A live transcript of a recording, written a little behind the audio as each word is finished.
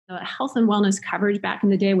The health and wellness coverage back in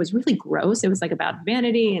the day was really gross. It was like about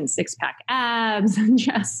vanity and six-pack abs and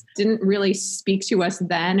just didn't really speak to us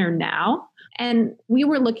then or now. And we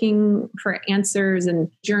were looking for answers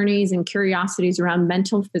and journeys and curiosities around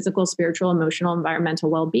mental, physical, spiritual, emotional, environmental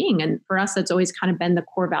well-being. And for us, that's always kind of been the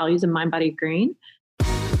core values of Mind Body Green.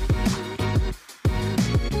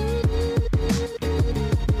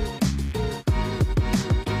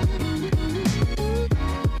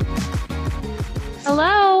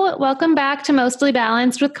 Hello, welcome back to Mostly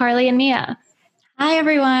Balanced with Carly and Mia. Hi,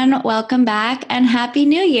 everyone. Welcome back and Happy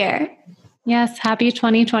New Year. Yes, happy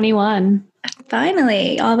 2021.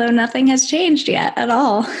 Finally, although nothing has changed yet at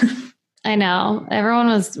all. I know. Everyone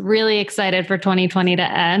was really excited for 2020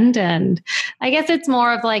 to end. And I guess it's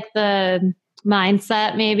more of like the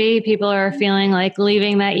mindset, maybe. People are feeling like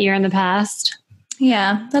leaving that year in the past.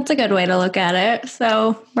 Yeah, that's a good way to look at it.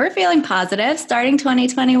 So we're feeling positive, starting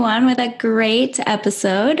 2021 with a great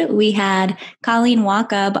episode. We had Colleen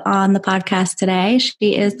Walkup on the podcast today.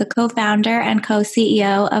 She is the co-founder and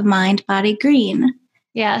co-CEO of Mind Body Green.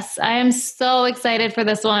 Yes, I am so excited for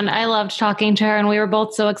this one. I loved talking to her, and we were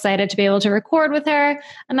both so excited to be able to record with her.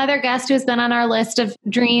 Another guest who's been on our list of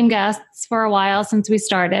dream guests for a while since we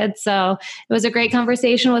started. So it was a great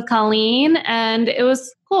conversation with Colleen, and it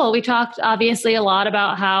was cool. We talked obviously a lot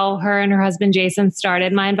about how her and her husband Jason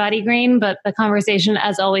started Mind Body Green, but the conversation,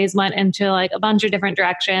 as always, went into like a bunch of different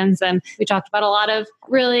directions, and we talked about a lot of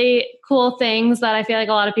really cool things that I feel like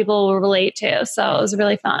a lot of people will relate to. So it was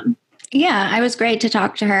really fun. Yeah, it was great to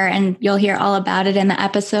talk to her, and you'll hear all about it in the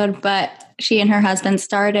episode. But she and her husband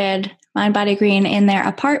started Mind Body Green in their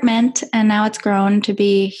apartment, and now it's grown to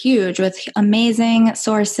be huge with amazing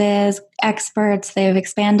sources, experts. They've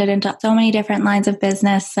expanded into so many different lines of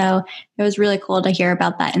business. So it was really cool to hear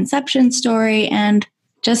about that inception story and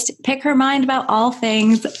just pick her mind about all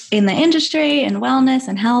things in the industry and wellness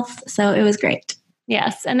and health. So it was great.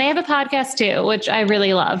 Yes. And they have a podcast too, which I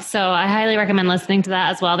really love. So I highly recommend listening to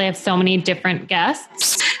that as well. They have so many different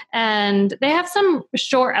guests, and they have some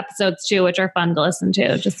short episodes too, which are fun to listen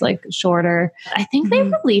to, just like shorter. I think they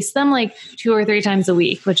release them like 2 or 3 times a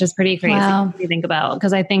week, which is pretty crazy if you think about,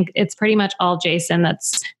 because I think it's pretty much all Jason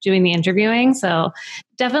that's doing the interviewing. So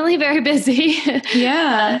definitely very busy.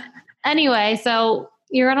 Yeah. Anyway, so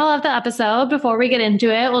you're going to love the episode. Before we get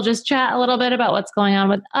into it, we'll just chat a little bit about what's going on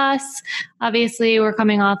with us. Obviously, we're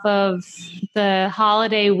coming off of the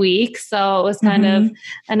holiday week, so it was kind of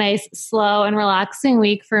a nice, slow and relaxing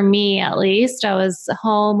week for me, at least. I was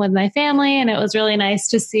home with my family, and it was really nice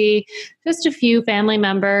to see just a few family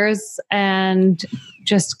members and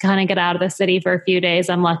just kind of get out of the city for a few days.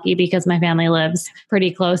 I'm lucky because my family lives pretty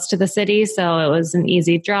close to the city, so it was an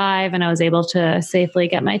easy drive, and I was able to safely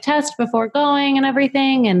get my test before going and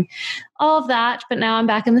everything and all of that. But now I'm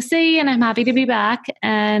back in the city, and I'm happy to be back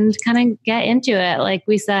and kind of get into it. Like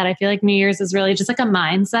we said, I feel like New Year's is really just like a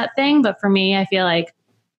mindset thing. But for me, I feel like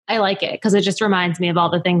I like it because it just reminds me of all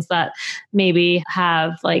the things that maybe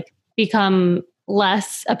have like become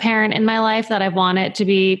less apparent in my life that I want it to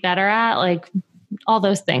be better at, like all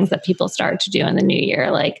those things that people start to do in the new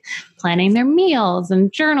year, like planning their meals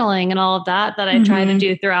and journaling and all of that I try to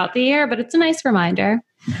do throughout the year. But it's a nice reminder.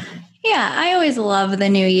 Yeah, I always love the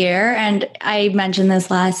new year. And I mentioned this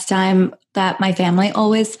last time that my family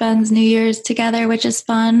always spends New Year's together, which is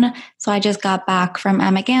fun. So I just got back from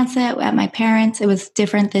Amagansett at my parents'. It was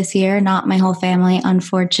different this year, not my whole family,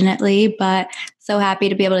 unfortunately, but so happy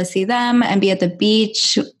to be able to see them and be at the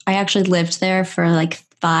beach. I actually lived there for like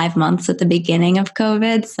 5 months at the beginning of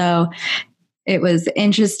COVID. So it was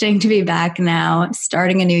interesting to be back now,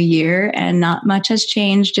 starting a new year, and not much has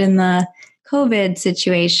changed in the COVID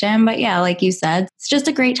situation. But yeah, like you said, it's just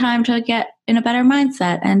a great time to get in a better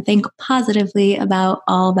mindset and think positively about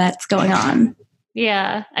all that's going on.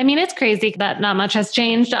 Yeah. I mean, it's crazy that not much has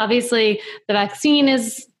changed. Obviously, the vaccine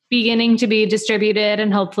is beginning to be distributed,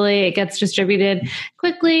 and hopefully it gets distributed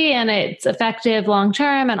quickly and it's effective long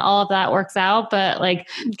term and all of that works out. But like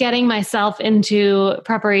getting myself into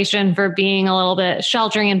preparation for being a little bit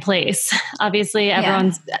sheltering in place. Obviously,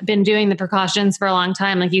 everyone's been doing the precautions for a long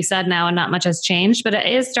time, like you said now, and not much has changed, but it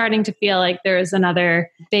is starting to feel like there's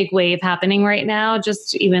another big wave happening right now.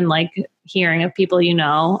 Just even like hearing of people,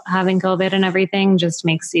 having COVID and everything just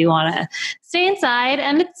makes you want to stay inside.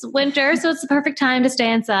 And it's winter, so it's the perfect time to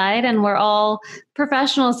stay inside. And we're all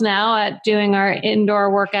professionals now at doing our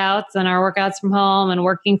indoor workouts and our workouts from home and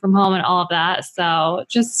working from home and all of that. So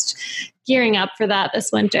just gearing up for that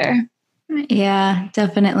this winter. Yeah,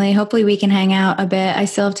 definitely. Hopefully we can hang out a bit. I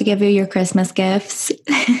still have to give you your Christmas gifts.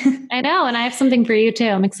 I know. And I have something for you too.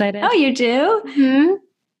 I'm excited. Oh, you do? Mm-hmm.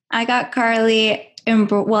 I got Carly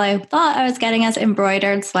I thought I was getting us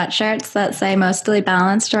embroidered sweatshirts that say Mostly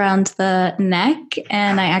Balanced around the neck,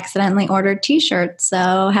 and I accidentally ordered t-shirts.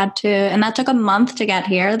 So had to, and that took a month to get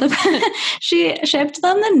here. She shipped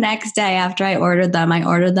them the next day after I ordered them. I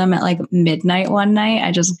ordered them at like midnight one night.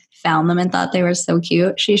 I just found them and thought they were so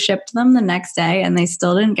cute. She shipped them the next day and they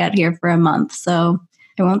still didn't get here for a month. So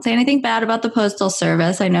I won't say anything bad about the postal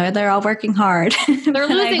service. I know they're all working hard. They're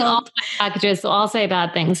losing all my packages, so I'll say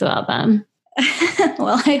bad things about them.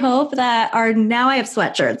 Well, I hope that now I have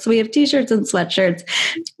sweatshirts. We have t-shirts and sweatshirts.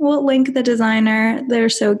 We'll link the designer. They're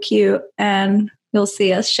so cute, and you'll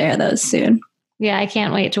see us share those soon. Yeah, I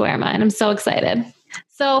can't wait to wear mine. I'm so excited.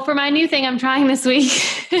 So for my new thing I'm trying this week,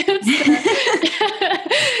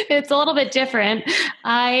 it's a little bit different.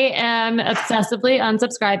 I am obsessively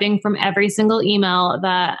unsubscribing from every single email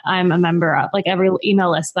that I'm a member of, like every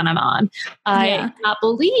email list that I'm on. I cannot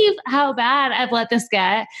believe how bad I've let this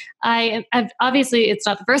get. I've obviously, it's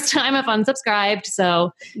not the first time I've unsubscribed,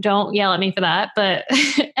 so don't yell at me for that. But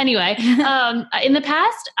anyway, in the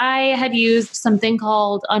past, I had used something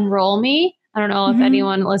called Unroll Me. I don't know if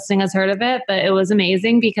anyone listening has heard of it, but it was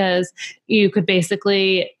amazing because you could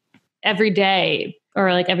basically every day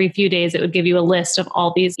or like every few days, it would give you a list of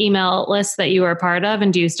all these email lists that you were a part of.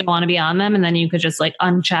 And do you still want to be on them? And then you could just like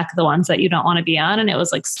uncheck the ones that you don't want to be on. And it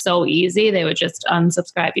was like so easy. They would just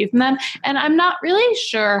unsubscribe you from them. And I'm not really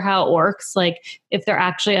sure how it works. Like if they're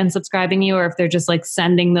actually unsubscribing you or if they're just like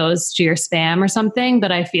sending those to your spam or something.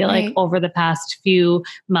 But I feel like over the past few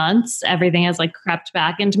months, everything has like crept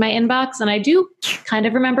back into my inbox. And I do kind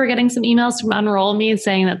of remember getting some emails from Unroll Me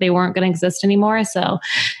saying that they weren't going to exist anymore. So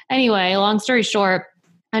anyway, long story short,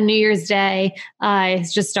 on New Year's Day, I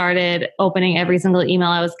just started opening every single email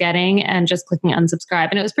I was getting and just clicking unsubscribe.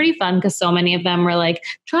 And it was pretty fun because so many of them were like,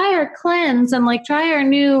 try our cleanse and like try our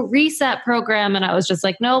new reset program. And I was just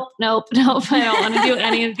like, nope. I don't want to do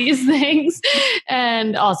any of these things.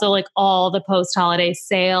 And also like all the post-holiday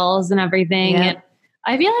sales and everything. Yeah. And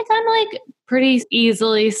I feel like I'm like pretty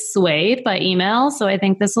easily swayed by email. So I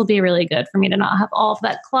think this will be really good for me to not have all of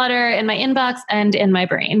that clutter in my inbox and in my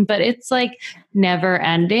brain. But it's like never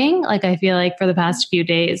ending. Like I feel like for the past few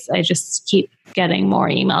days, I just keep getting more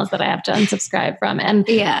emails that I have to unsubscribe from. And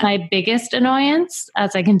my biggest annoyance,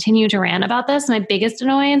 as I continue to rant about this, my biggest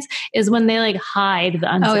annoyance is when they like hide the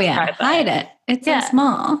unsubscribe button. Hide it. It's so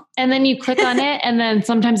small. And then you click on it and then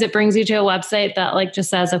sometimes it brings you to a website that like just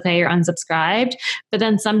says, okay, you're unsubscribed. But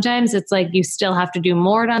then sometimes it's like you still have to do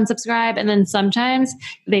more to unsubscribe. And then sometimes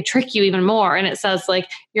they trick you even more. And it says like,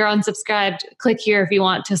 you're unsubscribed, click here if you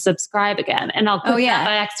want to subscribe again. And I'll click that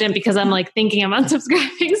by accident because I'm like thinking I'm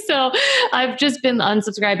unsubscribing. So I've just been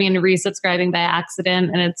unsubscribing and resubscribing by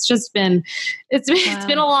accident. And it's just been, it's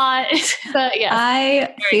been a lot. But yeah.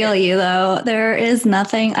 I feel you though. There is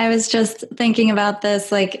nothing. I was just thinking about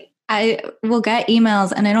this. Like I will get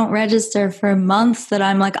emails and I don't register for months that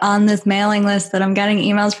I'm like on this mailing list that I'm getting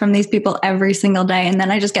emails from these people every single day. And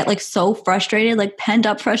then I just get like so frustrated, like pent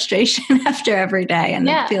up frustration after every day. And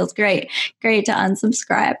it feels great to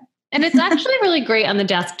unsubscribe. And it's actually really great on the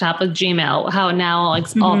desktop with Gmail, how now like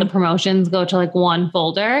all the promotions go to like one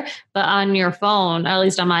folder, but on your phone, or at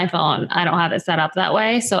least on my phone, I don't have it set up that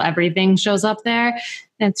way. So everything shows up there.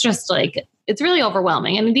 And it's just like, it's really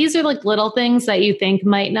overwhelming. And these are like little things that you think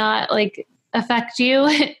might not like affect you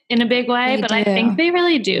in a big way, but I think they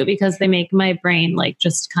really do because they make my brain like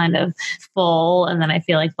just kind of full. And then I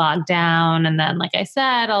feel like bogged down. And then, like I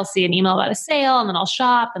said, I'll see an email about a sale and then I'll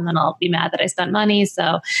shop and then I'll be mad that I spent money.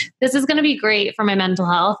 So this is going to be great for my mental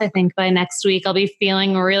health. I think by next week, I'll be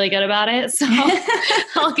feeling really good about it. So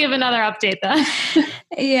I'll give another update then.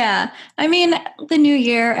 Yeah. I mean, the new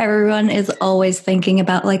year, everyone is always thinking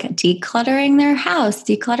about like decluttering their house,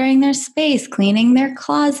 decluttering their space, cleaning their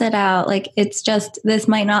closet out. Like it's just, this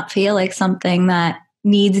might not feel like something that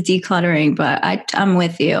needs decluttering, but I'm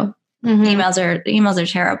with you. Emails are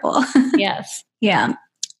terrible. Yes. Yeah.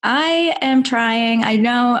 I am trying. I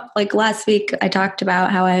know like last week I talked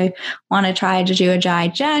about how I want to try to do a dry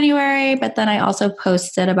January, but then I also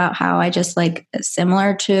posted about how I just like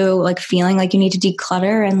similar to like feeling like you need to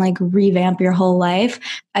declutter and like revamp your whole life.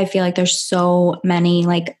 I feel like there's so many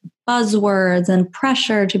like buzzwords and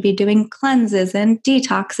pressure to be doing cleanses and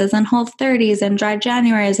detoxes and Whole30s and dry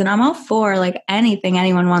Januaries. And I'm all for like anything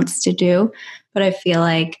anyone wants to do, but I feel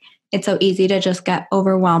like it's so easy to just get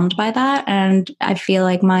overwhelmed by that. And I feel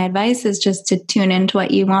like my advice is just to tune into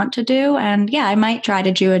what you want to do. And yeah, I might try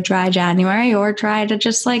to do a dry January or try to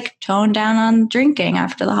just like tone down on drinking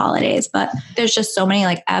after the holidays. But there's just so many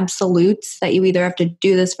like absolutes that you either have to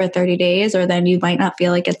do this for 30 days or then you might not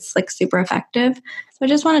feel like it's like super effective. So I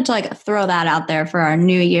just wanted to like throw that out there for our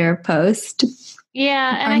New Year post.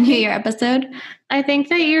 Yeah. And our New Year episode. I think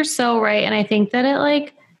that you're so right. And I think that it,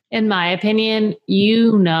 like, in my opinion,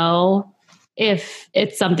 if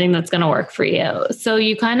it's something that's going to work for you. So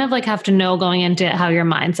you kind of like have to know going into it how your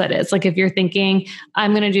mindset is. Like if you're thinking,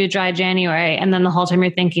 I'm going to do dry January, and then the whole time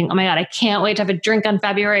you're thinking, oh my God, I can't wait to have a drink on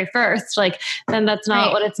February 1st. Like, then that's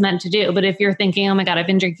not what it's meant to do. But if you're thinking, oh my God, I've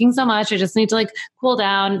been drinking so much, I just need to like cool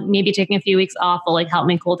down, maybe taking a few weeks off will like help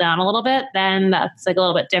me cool down a little bit, then that's like a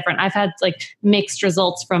little bit different. I've had like mixed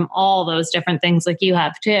results from all those different things like you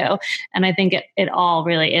have too. And I think it all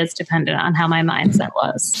really is dependent on how my mindset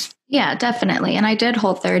was. Yeah, definitely. And I did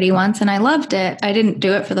Whole30 once and I loved it. I didn't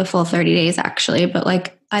do it for the full 30 days actually, but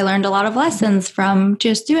like I learned a lot of lessons from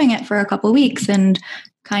just doing it for a couple of weeks and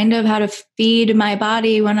kind of how to feed my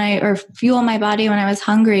body or fuel my body when I was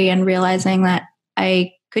hungry, and realizing that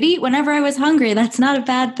I could eat whenever I was hungry. That's not a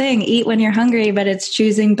bad thing. Eat when you're hungry, but it's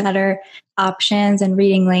choosing better options and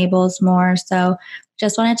reading labels more. So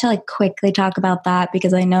just wanted to like quickly talk about that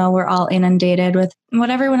because I know we're all inundated with what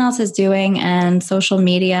everyone else is doing and social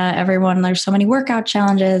media. There's so many workout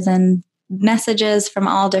challenges and messages from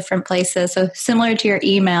all different places. So similar to your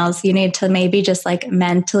emails, you need to maybe just like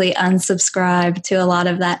mentally unsubscribe to a lot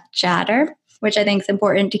of that chatter, which I think is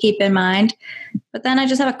important to keep in mind. But then I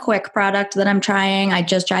just have a quick product that I'm trying. I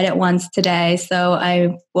just tried it once today, so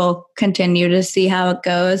I will continue to see how it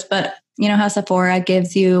goes. But you know how Sephora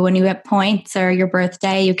gives you, when you get points or your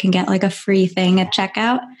birthday, you can get like a free thing at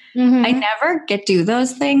checkout. Mm-hmm. I never do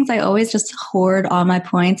those things. I always just hoard all my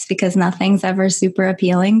points because nothing's ever super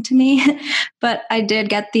appealing to me. But I did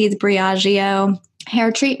get these Briogeo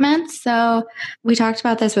hair treatments. So we talked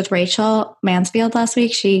about this with Rachel Mansfield last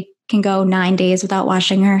week. She can go 9 days without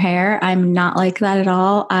washing her hair. I'm not like that at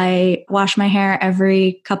all. I wash my hair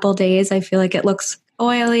every couple days. I feel like it looks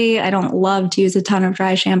oily. I don't love to use a ton of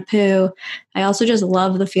dry shampoo. I also just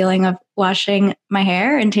love the feeling of washing my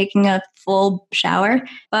hair and taking a full shower.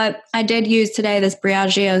 But I did use today this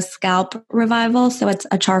Briogeo Scalp Revival. So it's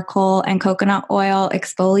a charcoal and coconut oil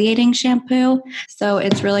exfoliating shampoo. So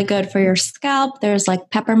it's really good for your scalp. There's like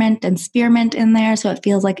peppermint and spearmint in there. So it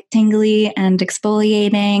feels like tingly and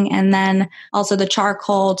exfoliating. And then also the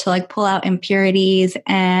charcoal to like pull out impurities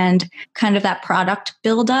and kind of that product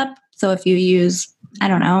buildup. So if you use, I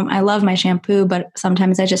don't know, I love my shampoo, but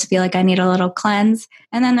sometimes I just feel like I need a little cleanse.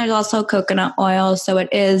 And then there's also coconut oil. So it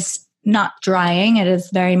is not drying. It is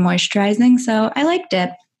very moisturizing. So I liked it.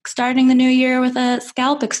 Starting the new year with a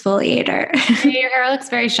scalp exfoliator. Your hair looks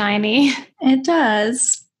very shiny. It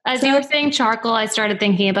does. As you were saying charcoal, I started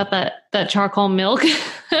thinking about that charcoal milk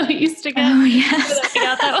that we used to get. Oh, yes. I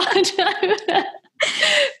got that one time.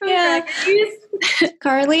 Yeah.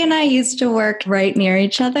 Carly and I used to work right near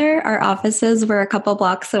each other. Our offices were a couple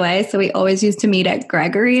blocks away, so we always used to meet at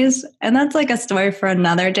Gregory's. And that's like a story for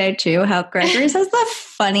another day too, how Gregory's has the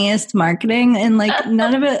funniest marketing and like a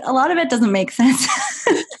lot of it doesn't make sense.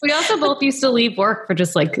 We also both used to leave work for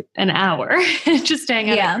just like an hour, just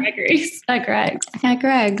hang out at Gregory's. At Greg's. At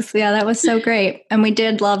Greg's. Yeah, that was so great. And we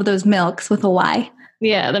did love those milks with a Y.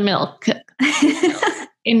 Yeah, the milk.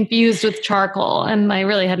 Infused with charcoal, and I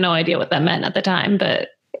really had no idea what that meant at the time, but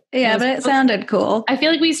it sounded cool. I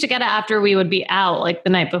feel like we used to get it after we would be out like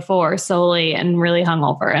the night before solely and really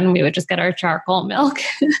hungover, and we would just get our charcoal milk.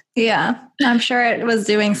 Yeah, I'm sure it was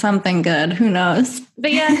doing something good. Who knows?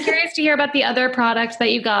 But yeah, I'm curious to hear about the other product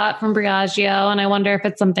that you got from Briogeo, and I wonder if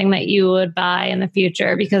it's something that you would buy in the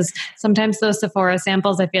future, because sometimes those Sephora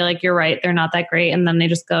samples, I feel like you're right, they're not that great, and then they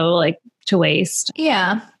just go like to waste.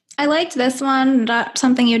 Yeah. I liked this one, not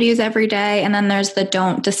something you'd use every day. And then there's the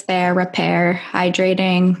Don't Despair Repair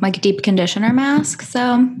Hydrating like deep conditioner mask.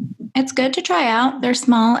 So it's good to try out. They're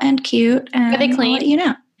small and cute. And are they clean? I'll let you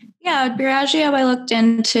know. Yeah, with Briogeo, I looked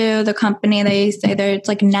into the company. They say it's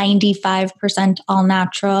like 95% all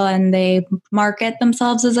natural, and they market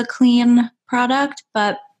themselves as a clean product,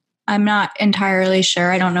 but I'm not entirely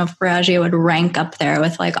sure. I don't know if Briogeo would rank up there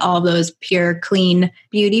with like all those pure, clean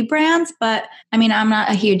beauty brands. But I mean, I'm not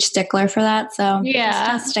a huge stickler for that. So just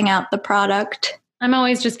testing out the product. I'm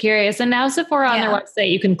always just curious. And now Sephora on their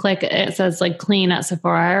website, you can click, it says like clean at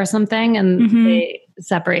Sephora or something. And they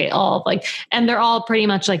separate all of like, and they're all pretty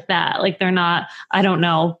much like that. Like they're not, I don't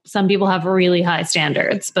know. Some people have really high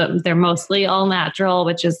standards, but they're mostly all natural,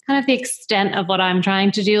 which is kind of the extent of what I'm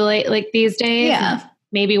trying to do like these days. Yeah.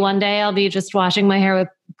 Maybe one day I'll be just washing my hair with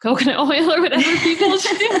coconut oil or whatever people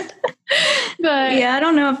do. But yeah, I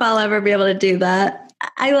don't know if I'll ever be able to do that.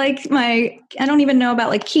 I don't even know about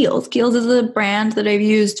like Kiehl's. Kiehl's is a brand that I've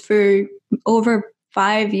used for over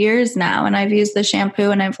 5 years now. And I've used the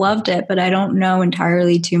shampoo and I've loved it, but I don't know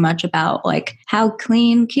entirely too much about like how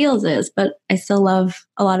clean Kiehl's is, but I still love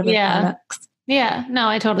a lot of the products. Yeah, no,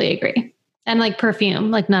 I totally agree. And like perfume,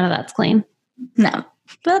 like none of that's clean. No,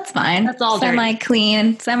 that's fine. That's all dirty.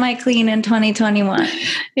 Semi-clean in 2021.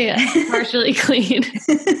 Yeah, partially clean.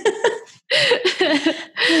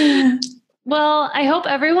 Well, I hope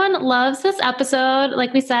everyone loves this episode.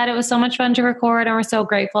 Like we said, it was so much fun to record, and we're so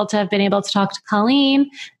grateful to have been able to talk to Colleen.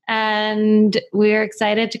 And we're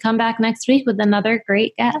excited to come back next week with another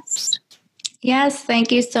great guest. Yes,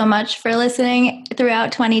 thank you so much for listening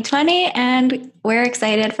throughout 2020. And we're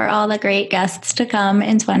excited for all the great guests to come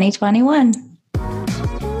in 2021.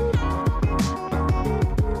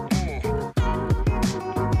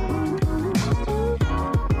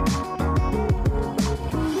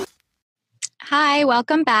 Hi,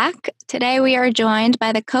 welcome back. Today we are joined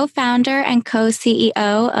by the co-founder and co-CEO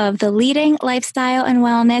of the leading lifestyle and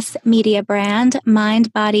wellness media brand,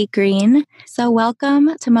 Mind Body Green. So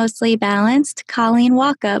welcome to Mostly Balanced, Colleen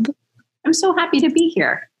Walkup. I'm so happy to be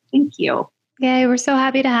here. Thank you. Yay, we're so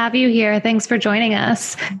happy to have you here. Thanks for joining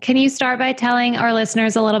us. Can you start by telling our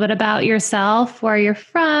listeners a little bit about yourself, where you're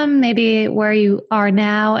from, maybe where you are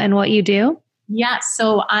now and what you do? Yes.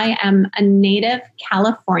 So I am a native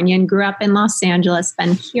Californian, grew up in Los Angeles,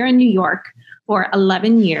 been here in New York for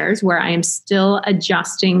 11 years, where I am still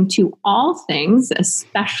adjusting to all things,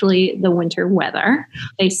 especially the winter weather.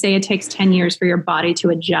 They say it takes 10 years for your body to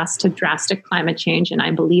adjust to drastic climate change, and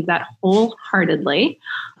I believe that wholeheartedly.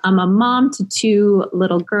 I'm a mom to two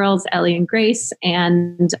little girls, Ellie and Grace,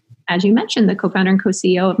 and as you mentioned, the co-founder and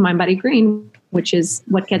co-CEO of Mind Body Green, which is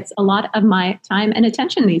what gets a lot of my time and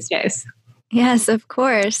attention these days. Yes, of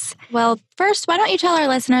course. Well, first, why don't you tell our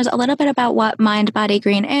listeners a little bit about what Mind Body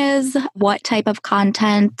Green is, what type of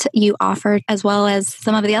content you offer, as well as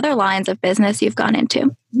some of the other lines of business you've gone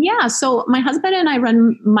into? Yeah, so my husband and I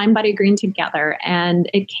run Mind Body Green together,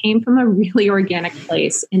 and it came from a really organic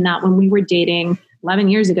place in that when we were dating 11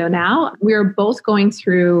 years ago now, we were both going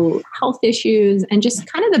through health issues and just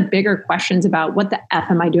kind of the bigger questions about what the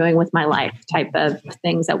F am I doing with my life type of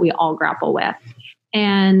things that we all grapple with.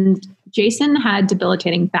 And Jason had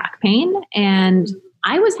debilitating back pain, and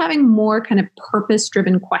I was having more kind of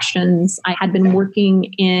purpose-driven questions. I had been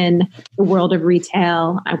working in the world of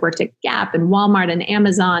retail. I worked at Gap and Walmart and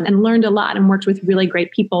Amazon and learned a lot and worked with really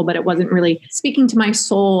great people, but it wasn't really speaking to my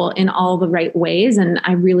soul in all the right ways. And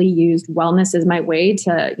I really used wellness as my way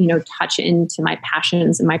to, touch into my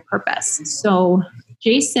passions and my purpose. So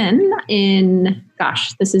Jason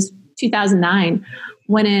this is 2009,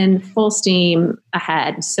 went in full steam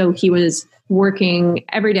ahead. So he was working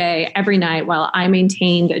every day, every night while I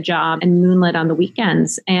maintained a job and moonlit on the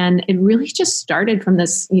weekends. And it really just started from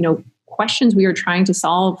this, questions we were trying to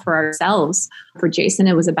solve for ourselves. For Jason,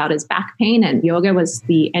 it was about his back pain, and yoga was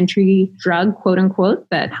the entry drug, quote unquote,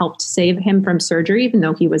 that helped save him from surgery, even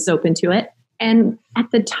though he was open to it. And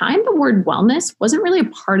at the time, the word wellness wasn't really a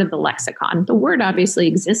part of the lexicon. The word obviously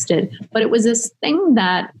existed, but it was this thing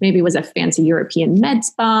that maybe was a fancy European med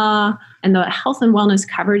spa. And the health and wellness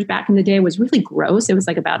coverage back in the day was really gross. It was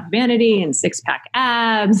like about vanity and six-pack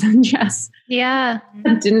abs and just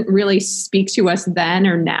it didn't really speak to us then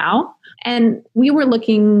or now. And we were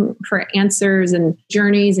looking for answers and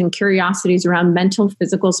journeys and curiosities around mental,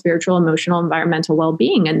 physical, spiritual, emotional, environmental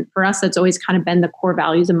well-being. And for us, that's always kind of been the core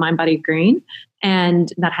values of Mind Body Green.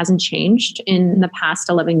 And that hasn't changed in the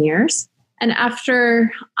past 11 years. And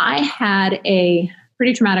after I had a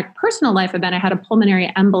pretty traumatic personal life event, I had a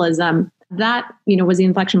pulmonary embolism. That, was the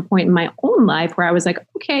inflection point in my own life where I was like,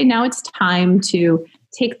 okay, now it's time to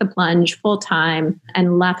take the plunge full time,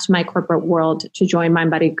 and left my corporate world to join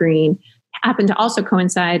Mind Body Green. Happened to also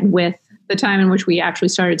coincide with the time in which we actually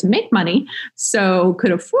started to make money, so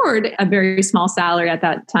could afford a very small salary at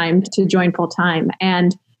that time to join full time.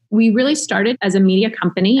 And we really started as a media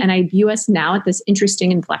company, and I view us now at this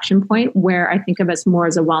interesting inflection point where I think of us more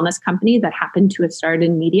as a wellness company that happened to have started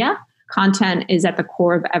in media. Content is at the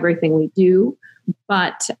core of everything we do.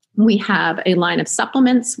 But we have a line of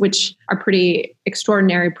supplements, which are pretty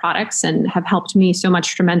extraordinary products and have helped me so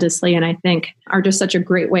much tremendously. And I think are just such a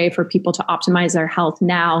great way for people to optimize their health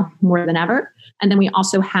now more than ever. And then we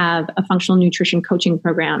also have a functional nutrition coaching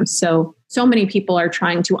program. So many people are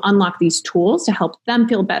trying to unlock these tools to help them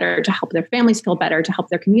feel better, to help their families feel better, to help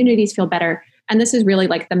their communities feel better. And this is really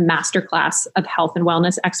like the masterclass of health and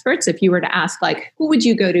wellness experts. If you were to ask, who would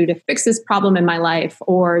you go to fix this problem in my life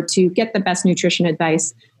or to get the best nutrition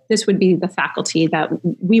advice, this would be the faculty that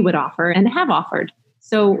we would offer and have offered.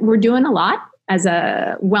 So we're doing a lot as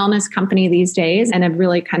a wellness company these days and have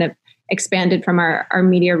really kind of expanded from our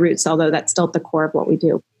media roots, although that's still at the core of what we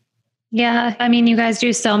do. Yeah. I mean, you guys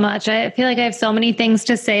do so much. I feel like I have so many things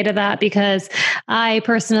to say to that because I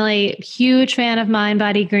personally, huge fan of Mind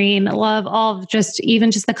Body Green. Love all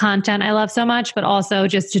even just the content I love so much, but also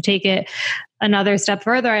just to take it another step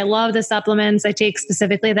further. I love the supplements. I take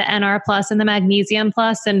specifically the NR Plus and the Magnesium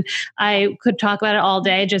Plus, and I could talk about it all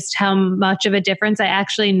day, just how much of a difference I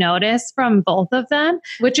actually notice from both of them,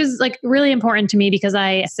 which is like really important to me because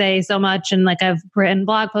I say so much. And like I've written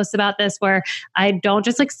blog posts about this where I don't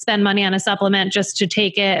just like spend money on a supplement just to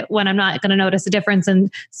take it when I'm not going to notice a difference.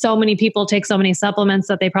 And so many people take so many supplements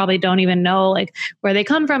that they probably don't even know like where they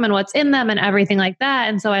come from and what's in them and everything like that.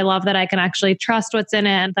 And so I love that I can actually trust what's in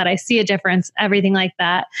it and that I see a difference, everything like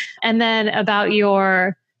that. And then about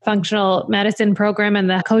your functional medicine program and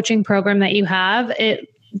the coaching program that you have, it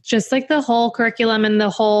just like the whole curriculum and the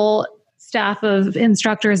whole staff of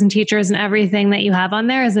instructors and teachers and everything that you have on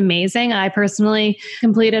there is amazing. I personally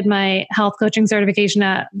completed my health coaching certification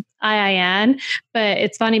at IIN, but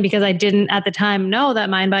it's funny because I didn't at the time know that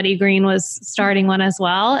Mind Body Green was starting one as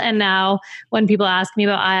well. And now when people ask me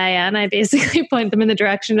about IIN, I basically point them in the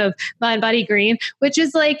direction of Mind Body Green, which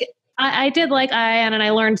is like, I did like IIN and I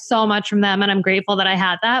learned so much from them and I'm grateful that I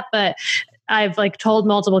had that. But I've like told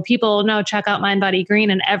multiple people, no, check out Mind Body Green,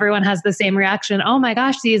 and everyone has the same reaction. Oh my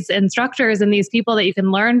gosh, these instructors and these people that you can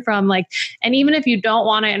learn from, like, and even if you don't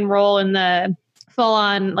want to enroll in the full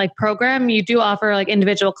on like program, you do offer like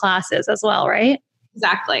individual classes as well, right?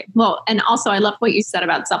 Exactly. Well, and also I love what you said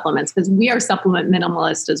about supplements because we are supplement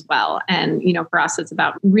minimalist as well. And, for us, it's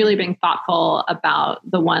about really being thoughtful about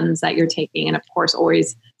the ones that you're taking. And of course,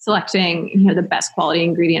 always selecting, the best quality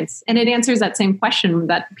ingredients. And it answers that same question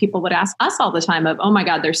that people would ask us all the time of, oh my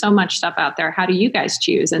God, there's so much stuff out there. How do you guys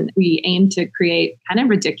choose? And we aim to create kind of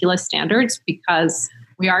ridiculous standards because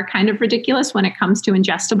we are kind of ridiculous when it comes to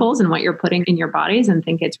ingestibles and what you're putting in your bodies, and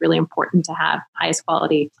think it's really important to have highest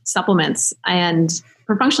quality supplements. And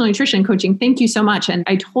for functional nutrition coaching, thank you so much. And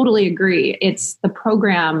I totally agree. It's the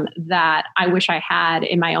program that I wish I had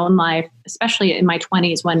in my own life, especially in my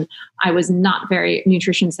 20s when I was not very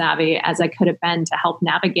nutrition savvy as I could have been to help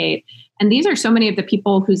navigate. And these are so many of the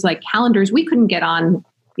people whose like calendars we couldn't get on,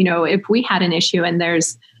 if we had an issue. And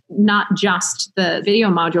there's not just the video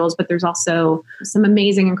modules, but there's also some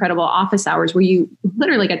amazing, incredible office hours where you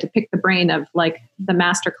literally get to pick the brain of like the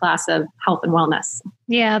masterclass of health and wellness.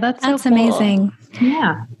 Yeah, that's so cool. Amazing.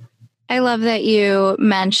 Yeah. I love that you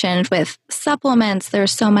mentioned with supplements,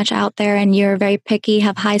 there's so much out there and you're very picky,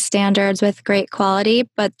 have high standards with great quality,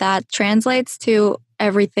 but that translates to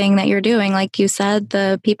everything that you're doing. Like you said,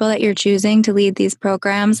 the people that you're choosing to lead these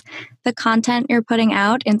programs, the content you're putting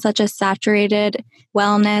out in such a saturated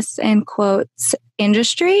wellness and quotes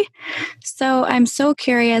industry. So I'm so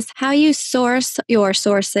curious how you source your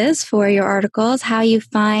sources for your articles, how you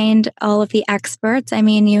find all of the experts. I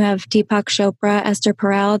mean, you have Deepak Chopra, Esther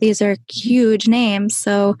Perel. These are huge names.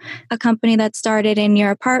 So a company that started in your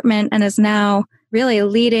apartment and is now really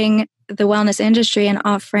leading the wellness industry and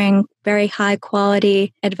offering very high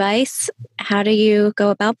quality advice. How do you go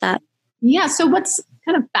about that? Yeah. So what's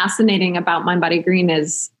kind of fascinating about Mind Body Green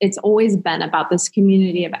is it's always been about this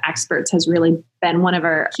community of experts has really been one of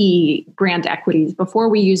our key brand equities before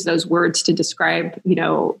we use those words to describe,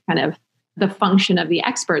 kind of the function of the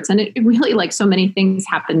experts. And it really, like so many things,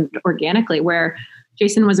 happened organically where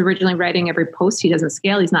Jason was originally writing every post. He doesn't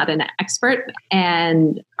scale. He's not an expert.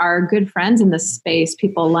 And our good friends in this space,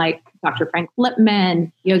 people like Dr. Frank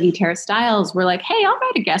Lipman, Yogi Tara Stiles, were like, hey, I'll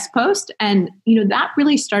write a guest post. And, that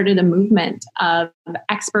really started a movement of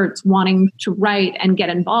experts wanting to write and get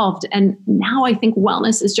involved. And now I think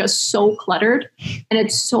wellness is just so cluttered and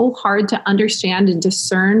it's so hard to understand and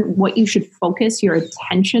discern what you should focus your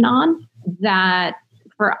attention on that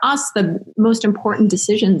for us, the most important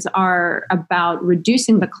decisions are about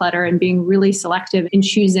reducing the clutter and being really selective in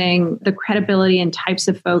choosing the credibility and types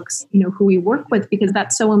of folks, who we work with, because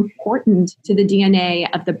that's so important to the DNA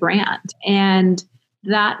of the brand. And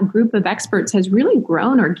that group of experts has really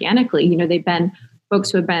grown organically. They've been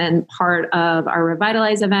folks who have been part of our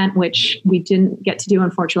Revitalize event, which we didn't get to do,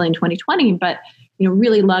 unfortunately, in 2020, but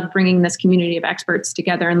really loved bringing this community of experts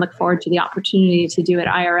together and look forward to the opportunity to do it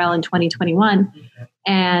IRL in 2021.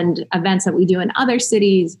 And events that we do in other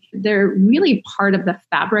cities, they're really part of the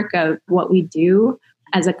fabric of what we do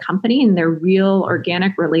as a company, and they're real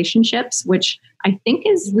organic relationships, which I think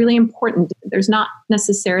is really important. There's not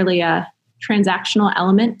necessarily a transactional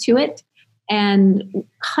element to it. And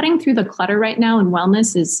cutting through the clutter right now in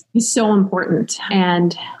wellness is so important.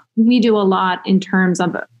 And we do a lot in terms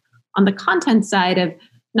of on the content side of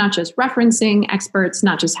not just referencing experts,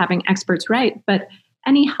 not just having experts write, but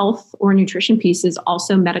any health or nutrition piece is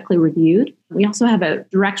also medically reviewed. We also have a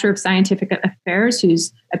director of scientific affairs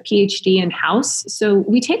who's a PhD in-house. So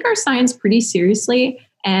we take our science pretty seriously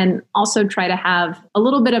and also try to have a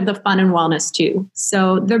little bit of the fun and wellness too.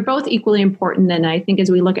 So they're both equally important. And I think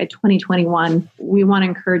as we look at 2021, we want to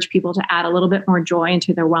encourage people to add a little bit more joy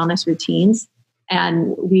into their wellness routines.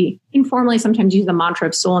 And we informally sometimes use the mantra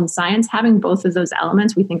of soul and science. Having both of those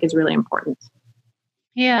elements, we think is really important.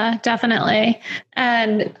 Yeah, definitely.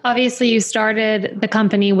 And obviously you started the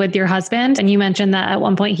company with your husband, and you mentioned that at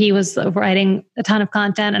one point he was writing a ton of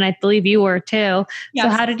content, and I believe you were too. Yes. So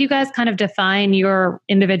how did you guys kind of define your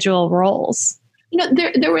individual roles?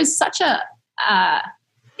 There was such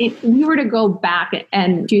if we were to go back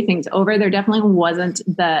and do things over, there definitely wasn't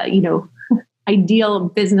the, ideal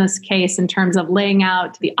business case in terms of laying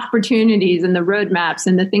out the opportunities and the roadmaps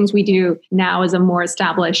and the things we do now as a more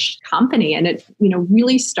established company. And it,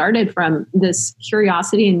 really started from this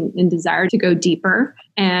curiosity and desire to go deeper.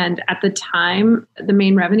 And at the time, the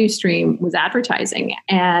main revenue stream was advertising.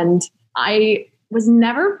 And I was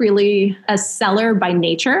never really a seller by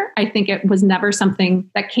nature. I think it was never something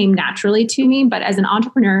that came naturally to me. But as an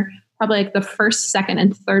entrepreneur, probably like the first, second,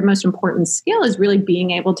 and third most important skill is really being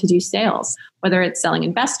able to do sales, whether it's selling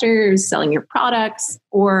investors, selling your products,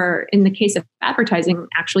 or in the case of advertising,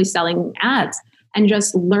 actually selling ads. And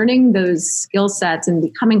just learning those skill sets and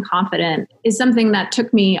becoming confident is something that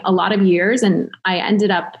took me a lot of years. And I ended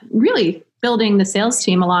up really building the sales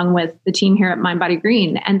team along with the team here at Mind Body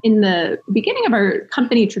Green. And in the beginning of our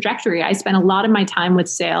company trajectory, I spent a lot of my time with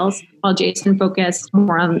sales while Jason focused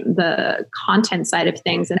more on the content side of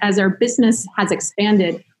things. And as our business has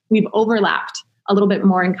expanded, we've overlapped a little bit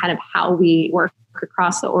more in kind of how we work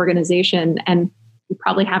across the organization. And we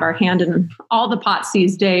probably have our hand in all the pots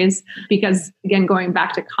these days because, again, going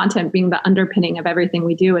back to content being the underpinning of everything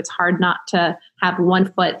we do, it's hard not to have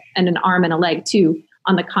one foot and an arm and a leg too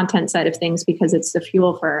on the content side of things, because it's the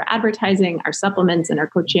fuel for our advertising, our supplements, and our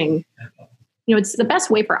coaching. It's the best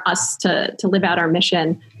way for us to live out our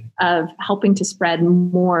mission of helping to spread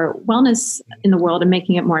more wellness in the world and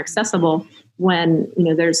making it more accessible when,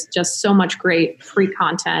 there's just so much great free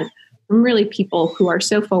content from really people who are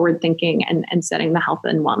so forward thinking and setting the health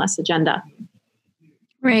and wellness agenda.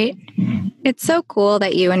 Right. It's so cool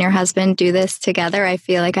that you and your husband do this together. I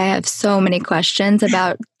feel like I have so many questions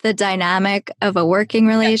about the dynamic of a working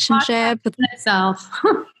relationship. Itself.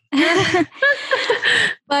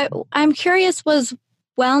 But I'm curious, was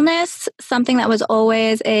wellness something that was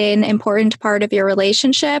always an important part of your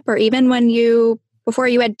relationship? Or even before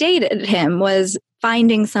you had dated him, was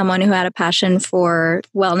finding someone who had a passion for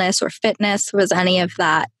wellness or fitness, was any of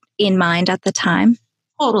that in mind at the time?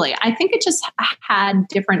 Totally. I think it just had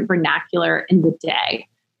different vernacular in the day.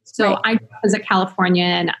 So I was a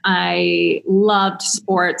Californian. I loved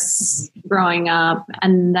sports growing up.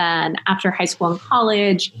 And then after high school and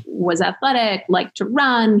college, was athletic, liked to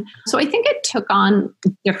run. So I think it took on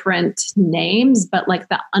different names, but like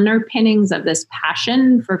the underpinnings of this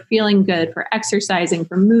passion for feeling good, for exercising,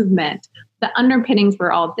 for movement, the underpinnings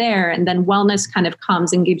were all there. And then wellness kind of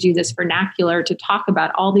comes and gives you this vernacular to talk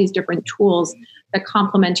about all these different tools that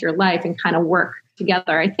complement your life and kind of work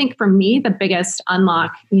together. I think for me, the biggest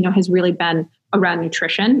unlock, has really been around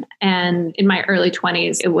nutrition. And in my early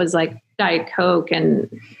 20s, it was like Diet Coke and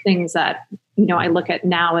things that, I look at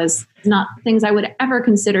now as not things I would ever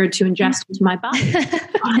consider to ingest into my body.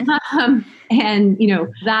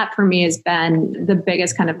 And, that for me has been the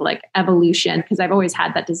biggest kind of like evolution, because I've always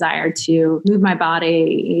had that desire to move my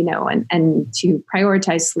body, and to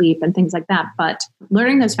prioritize sleep and things like that. But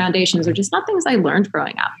learning those foundations are just not things I learned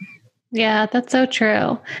growing up. Yeah, that's so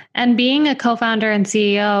true. And being a co-founder and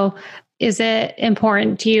CEO, is it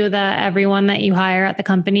important to you that everyone that you hire at the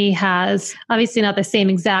company has obviously not the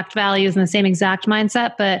same exact values and the same exact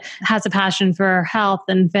mindset, but has a passion for health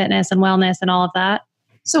and fitness and wellness and all of that?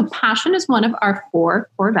 So passion is one of our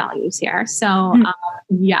 4 core values here. So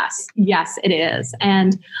yes, it is.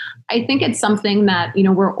 And I think it's something that,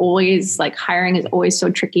 we're always like hiring is always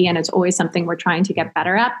so tricky, and it's always something we're trying to get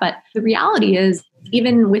better at. But the reality is,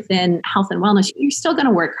 even within health and wellness, you're still going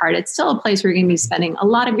to work hard. It's still a place where you're going to be spending a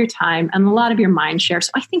lot of your time and a lot of your mind share.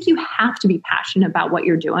 So I think you have to be passionate about what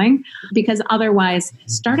you're doing, because otherwise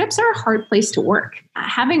startups are a hard place to work.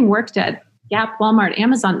 Having worked at Gap, Walmart,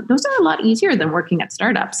 Amazon, those are a lot easier than working at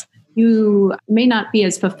startups. You may not be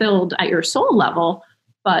as fulfilled at your soul level,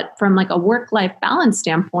 but from like a work-life balance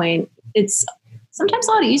standpoint, it's sometimes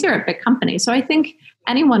a lot easier at big companies. So I think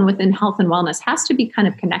anyone within health and wellness has to be kind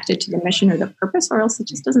of connected to the mission or the purpose, or else it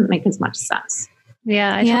just doesn't make as much sense.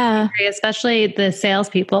 Yeah, I totally agree, especially the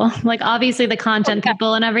salespeople. Like obviously the content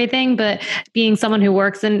people and everything, but being someone who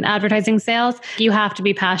works in advertising sales, you have to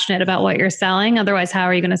be passionate about what you're selling. Otherwise, how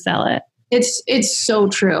are you going to sell it? It's so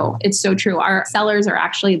true. It's so true. Our sellers are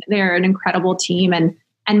actually, they're an incredible team, and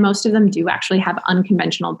most of them do actually have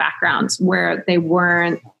unconventional backgrounds where they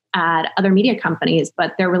weren't at other media companies,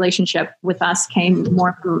 but their relationship with us came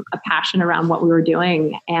more from a passion around what we were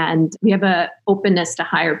doing. And we have an openness to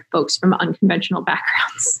hire folks from unconventional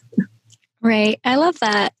backgrounds. Right. I love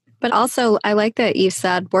that. But also, I like that you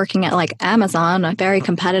said working at like Amazon, a very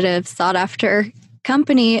competitive, sought after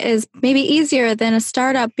company, is maybe easier than a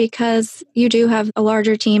startup because you do have a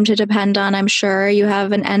larger team to depend on. I'm sure you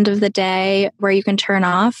have an end of the day where you can turn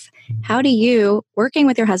off. How do you, working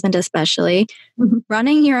with your husband especially,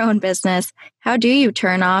 running your own business, how do you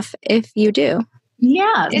turn off if you do?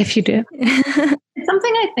 Yeah, if you do. It's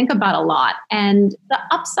something I think about a lot. And the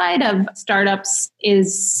upside of startups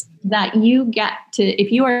is that you get to, if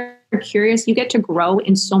you are curious, you get to grow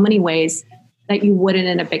in so many ways that you wouldn't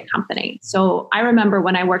in a big company. So I remember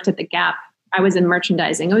when I worked at The Gap, I was in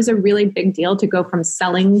merchandising. It was a really big deal to go from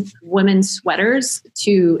selling women's sweaters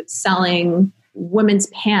to selling women's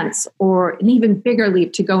pants, or an even bigger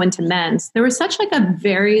leap to go into men's. There was such like a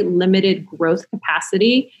very limited growth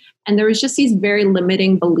capacity. And there was just these very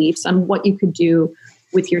limiting beliefs on what you could do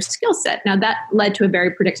with your skill set. Now that led to a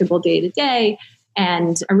very predictable day-to-day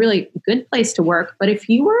and a really good place to work. But if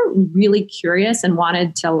you were really curious and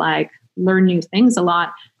wanted to like learn new things a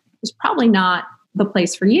lot, it's probably not the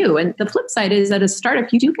place for you. And the flip side is that as a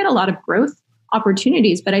startup, you do get a lot of growth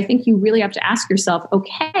opportunities, but I think you really have to ask yourself,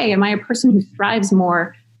 okay, am I a person who thrives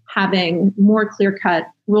more having more clear-cut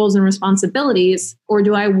roles and responsibilities, or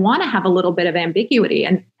do I want to have a little bit of ambiguity?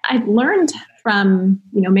 And I've learned from,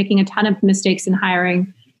 making a ton of mistakes in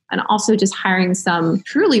hiring and also just hiring some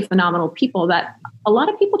truly phenomenal people that a lot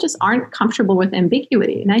of people just aren't comfortable with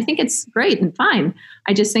ambiguity. And I think it's great and fine.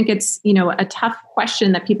 I just think it's, a tough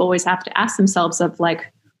question that people always have to ask themselves of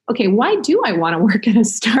like, okay, why do I want to work at a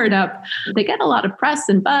startup? They get a lot of press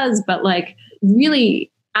and buzz, but like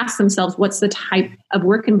really ask themselves, what's the type of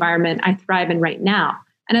work environment I thrive in right now?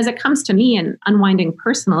 And as it comes to me and unwinding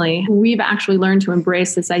personally, we've actually learned to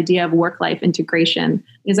embrace this idea of work-life integration,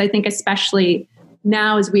 because I think especially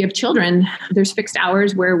now as we have children, there's fixed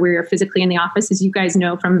hours where we're physically in the office. As you guys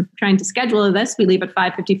know from trying to schedule this, we leave at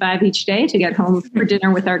 5:55 each day to get home for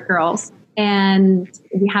dinner with our girls. And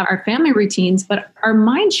we have our family routines, but our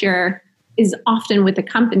mind share is often with the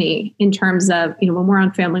company in terms of, when we're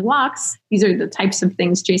on family walks, these are the types of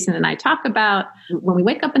things Jason and I talk about. When we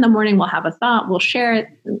wake up in the morning, we'll have a thought, we'll share it.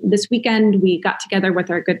 This weekend, we got together with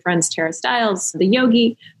our good friends, Tara Stiles, the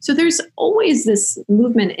yogi. So there's always this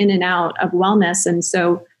movement in and out of wellness. And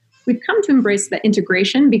so we've come to embrace the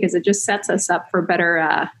integration because it just sets us up for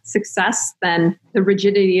better success than the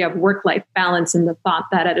rigidity of work-life balance and the thought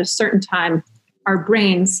that at a certain time, our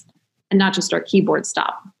brains and not just our keyboard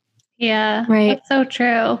stop. Yeah, right. That's so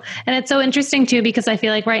true. And it's so interesting too, because I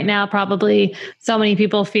feel like right now, probably so many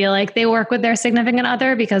people feel like they work with their significant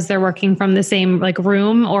other because they're working from the same like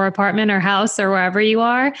room or apartment or house or wherever you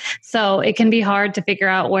are. So it can be hard to figure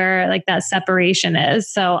out where like that separation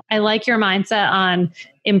is. So I like your mindset on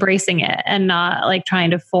embracing it and not like trying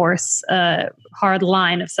to force a hard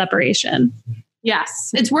line of separation. Yes,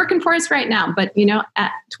 it's working for us right now. But,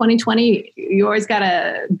 at 2020, you always got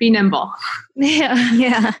to be nimble.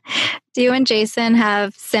 Yeah. Do you and Jason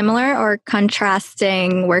have similar or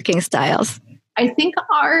contrasting working styles? I think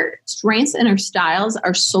our strengths and our styles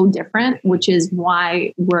are so different, which is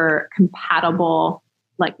why we're compatible,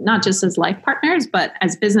 like not just as life partners, but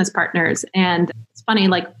as business partners. And it's funny,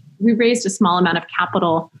 like we raised a small amount of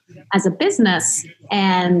capital as a business.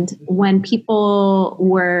 And when people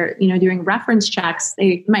were, doing reference checks,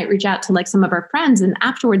 they might reach out to like some of our friends. And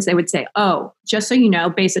afterwards they would say, oh, just so you know,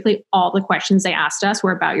 basically all the questions they asked us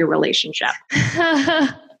were about your relationship.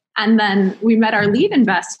 And then we met our lead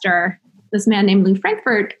investor, this man named Lou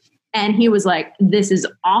Frankfurt. And he was like, this is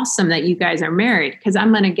awesome that you guys are married because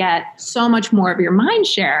I'm going to get so much more of your mind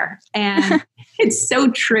share. And it's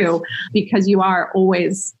so true because you are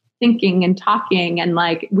always thinking and talking. And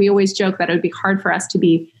like, we always joke that it would be hard for us to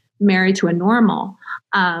be married to a normal.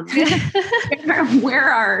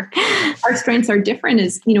 Where our strengths are different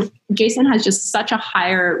is, Jason has just such a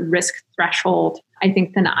higher risk threshold, I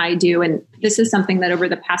think, than I do. And this is something that over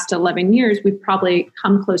the past 11 years, we've probably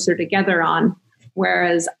come closer together on.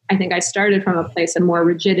 Whereas I think I started from a place of more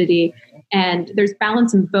rigidity, and there's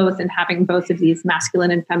balance in both, and having both of these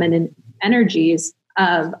masculine and feminine energies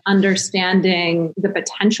of understanding the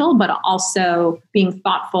potential, but also being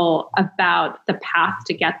thoughtful about the path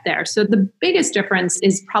to get there. So the biggest difference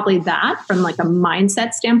is probably that from like a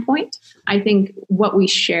mindset standpoint. I think what we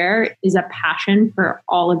share is a passion for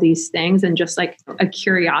all of these things and just like a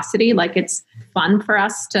curiosity. Like it's fun for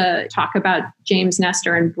us to talk about James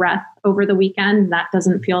Nestor and breath over the weekend. That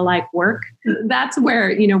doesn't feel like work. That's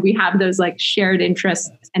where, we have those like shared interests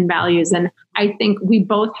and values. And I think we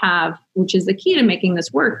both have, which is the key to making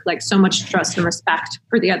this work, like so much trust and respect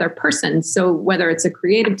for the other person. So whether it's a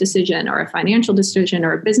creative decision or a financial decision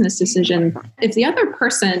or a business decision, if the other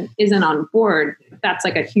person isn't on board, that's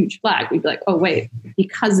like a huge flag. We'd be like, oh, wait,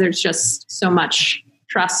 because there's just so much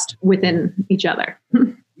trust within each other.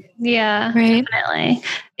 Yeah, Right. definitely.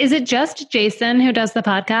 Is it just Jason who does the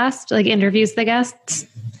podcast, like interviews the guests?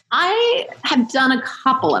 I have done a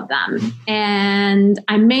couple of them and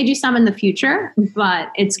I may do some in the future, but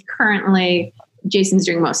it's currently Jason's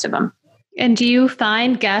doing most of them. And do you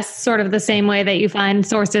find guests sort of the same way that you find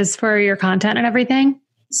sources for your content and everything?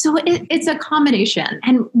 So it's a combination.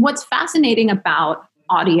 And what's fascinating about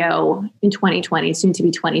audio in 2020, soon to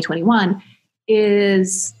be 2021,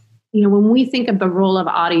 is, when we think of the role of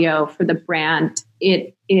audio for the brand,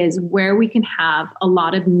 it is where we can have a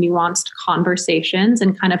lot of nuanced conversations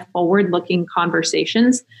and kind of forward-looking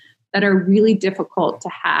conversations that are really difficult to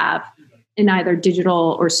have in either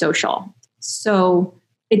digital or social. So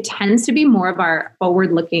it tends to be more of our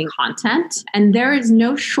forward-looking content. And there is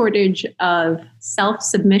no shortage of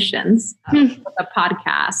self-submissions for the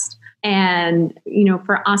podcast. And,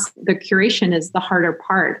 for us, the curation is the harder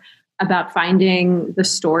part about finding the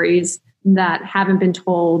stories that haven't been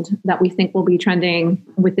told, that we think will be trending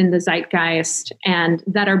within the zeitgeist, and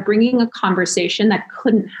that are bringing a conversation that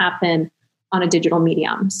couldn't happen on a digital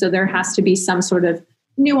medium. So there has to be some sort of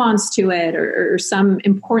nuance to it or some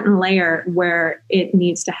important layer where it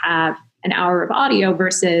needs to have an hour of audio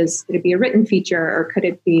versus could it be a written feature or could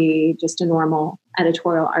it be just a normal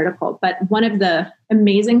editorial article? But one of the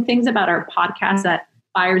amazing things about our podcast that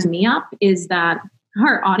fires me up is that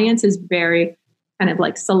our audience is very kind of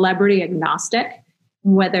like celebrity agnostic,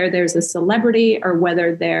 whether there's a celebrity or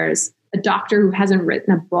whether there's a doctor who hasn't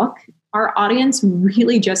written a book. Our audience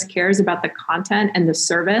really just cares about the content and the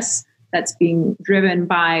service that's being driven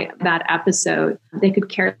by that episode. They could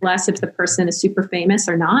care less if the person is super famous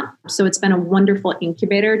or not. So it's been a wonderful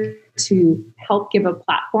incubator to help give a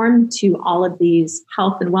platform to all of these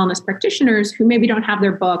health and wellness practitioners who maybe don't have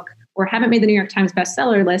their book or haven't made the New York Times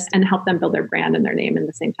bestseller list, and help them build their brand and their name in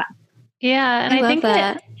the same time. Yeah. And I love think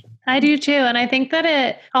that I do too. And I think that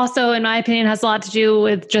it also, in my opinion, has a lot to do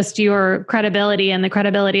with just your credibility and the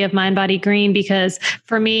credibility of Mind Body Green. Because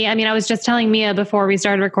for me, I was just telling Mia before we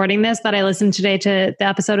started recording this that I listened today to the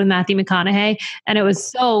episode with Matthew McConaughey, and it was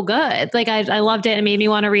so good. Like I loved it. It made me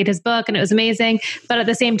want to read his book, and it was amazing. But at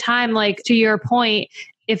the same time, like to your point,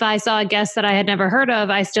 if I saw a guest that I had never heard of,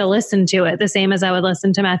 I still listened to it the same as I would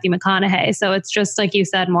listen to Matthew McConaughey. So it's just like you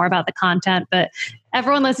said, more about the content. But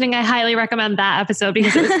everyone listening, I highly recommend that episode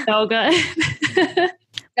because it was so good.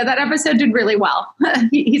 Yeah, that episode did really well.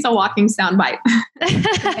 He's a walking soundbite.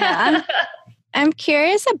 Yeah. I'm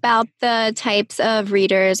curious about the types of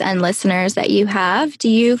readers and listeners that you have. Do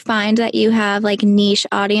you find that you have like niche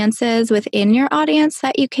audiences within your audience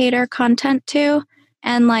that you cater content to?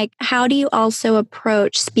 And like, how do you also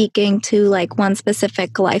approach speaking to like one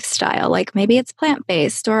specific lifestyle? Like maybe it's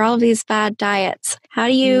plant-based or all of these fad diets. How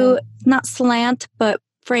do you not slant, but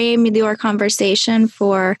frame your conversation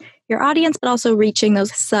for your audience, but also reaching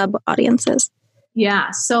those sub-audiences? Yeah.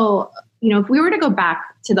 So, if we were to go back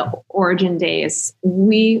to the origin days,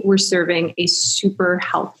 we were serving a super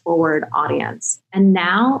health-forward audience. And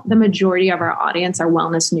now the majority of our audience are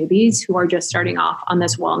wellness newbies who are just starting off on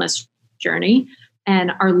this wellness journey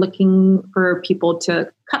and are looking for people to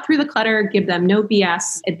cut through the clutter, give them no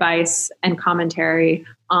BS advice and commentary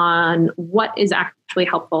on what is actually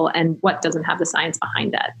helpful and what doesn't have the science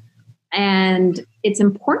behind it. And it's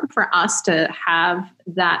important for us to have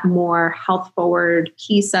that more health forward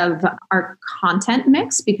piece of our content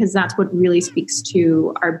mix, because that's what really speaks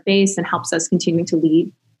to our base and helps us continue to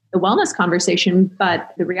lead the wellness conversation.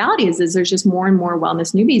 But the reality is there's just more and more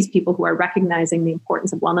wellness newbies, people who are recognizing the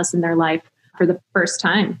importance of wellness in their life for the first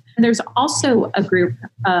time. And there's also a group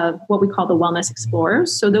of what we call the wellness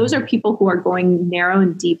explorers. So those are people who are going narrow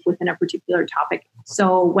and deep within a particular topic.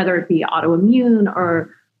 So whether it be autoimmune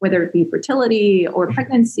or whether it be fertility or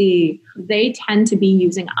pregnancy, they tend to be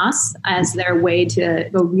using us as their way to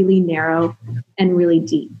go really narrow and really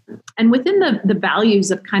deep. And within the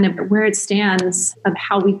values of kind of where it stands of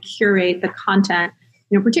how we curate the content,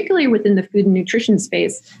 particularly within the food and nutrition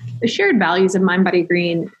space, the shared values of Mind Body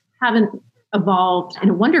Green haven't evolved in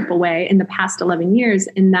a wonderful way in the past 11 years,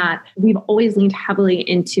 in that we've always leaned heavily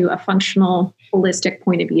into a functional, holistic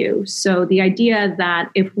point of view. So the idea that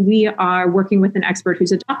if we are working with an expert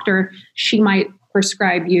who's a doctor, she might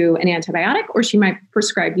prescribe you an antibiotic or she might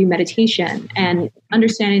prescribe you meditation, and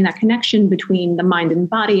understanding that connection between the mind and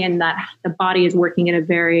body, and that the body is working in a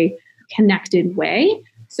very connected way.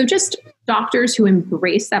 So just doctors who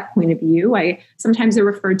embrace that point of view. Sometimes they're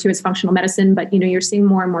referred to as functional medicine, but you're seeing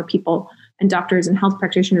more and more people and doctors and health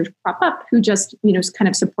practitioners crop up who just kind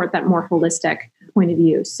of support that more holistic point of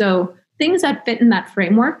view. So things that fit in that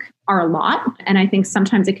framework are a lot. And I think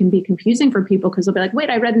sometimes it can be confusing for people, because they'll be like, wait,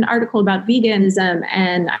 I read an article about veganism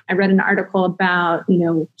and I read an article about,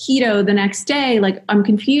 keto the next day. Like, I'm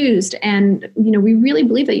confused. And, we really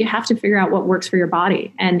believe that you have to figure out what works for your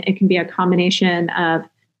body. And it can be a combination of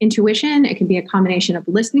intuition. It can be a combination of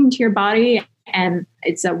listening to your body. And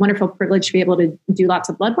it's a wonderful privilege to be able to do lots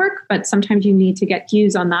of blood work, but sometimes you need to get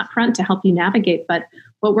cues on that front to help you navigate. But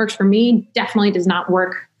what works for me definitely does not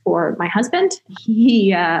work for my husband.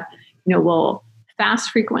 He, will fast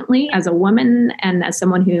frequently as a woman, and as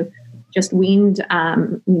someone who just weaned,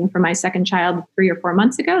 for my second child 3 or 4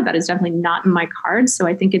 months ago. That is definitely not in my cards. So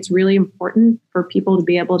I think it's really important for people to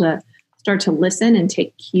be able to start to listen and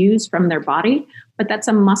take cues from their body. But that's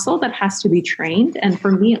a muscle that has to be trained. And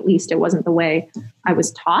for me, at least, it wasn't the way I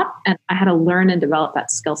was taught. And I had to learn and develop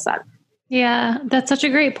that skill set. Yeah, that's such a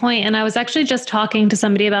great point. And I was actually just talking to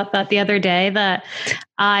somebody about that the other day, that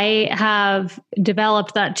I have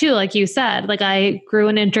developed that too. Like you said, like I grew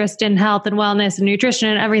an interest in health and wellness and nutrition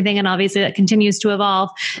and everything. And obviously that continues to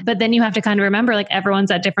evolve. But then you have to kind of remember, like,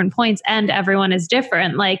 everyone's at different points and everyone is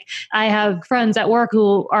different. Like, I have friends at work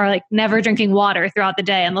who are like never drinking water throughout the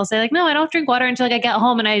day. And they'll say like, no, I don't drink water until like I get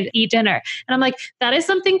home and I eat dinner. And I'm like, that is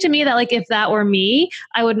something to me that, like, if that were me,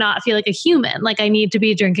 I would not feel like a human. Like, I need to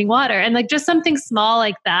be drinking water. And like just something small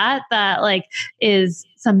like that like is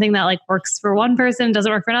something that like works for one person,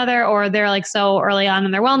 doesn't work for another, or they're like so early on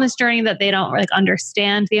in their wellness journey that they don't like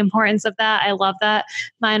understand the importance of that. I love that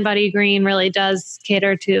Mind Body Green really does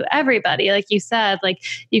cater to everybody. Like you said, like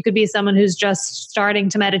you could be someone who's just starting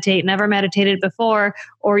to meditate, never meditated before,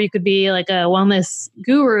 or you could be like a wellness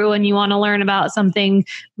guru and you want to learn about something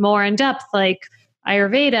more in depth, like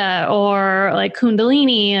Ayurveda or like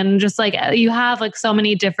Kundalini, and just like you have like so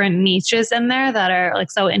many different niches in there that are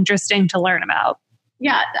like so interesting to learn about.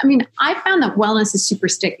 Yeah. I mean, I found that wellness is super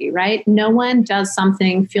sticky, right? No one does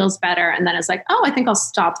something, feels better, and then it's like, oh, I think I'll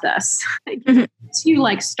stop this. You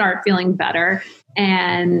like start feeling better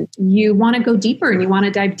and you want to go deeper and you want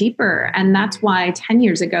to dive deeper. And that's why 10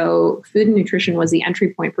 years ago, food and nutrition was the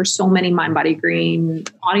entry point for so many Mind Body Green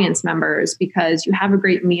audience members, because you have a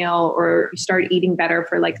great meal or you start eating better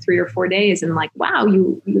for like 3 or 4 days and like, wow,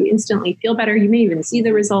 you instantly feel better. You may even see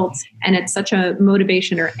the results. And it's such a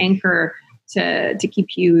motivation or anchor to keep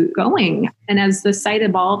you going. And as the site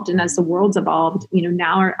evolved and as the world's evolved,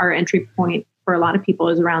 now our entry point for a lot of people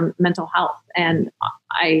is around mental health. And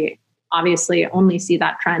I obviously only see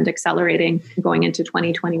that trend accelerating going into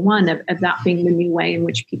 2021 of that being the new way in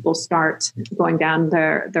which people start going down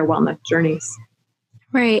their wellness journeys.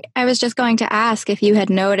 Right. I was just going to ask if you had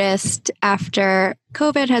noticed after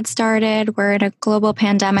COVID had started, we're in a global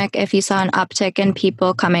pandemic, if you saw an uptick in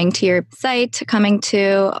people coming to your site, coming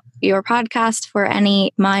to your podcast for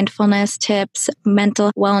any mindfulness tips,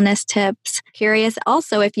 mental wellness tips. Curious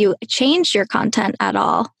also if you changed your content at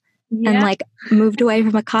all and like moved away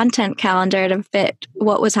from a content calendar to fit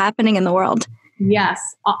what was happening in the world.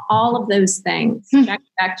 Yes, all of those things.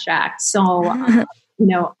 Check. So,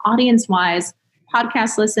 audience-wise,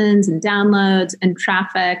 podcast listens and downloads and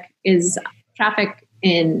traffic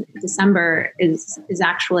in December is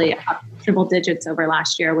actually up triple digits over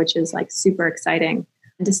last year, which is like super exciting.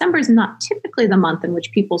 And December is not typically the month in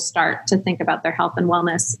which people start to think about their health and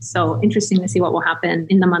wellness. So interesting to see what will happen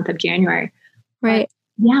in the month of January. Right.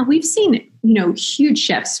 Yeah, we've seen, huge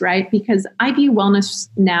shifts, right? Because I view wellness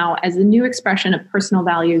now as a new expression of personal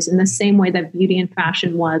values in the same way that beauty and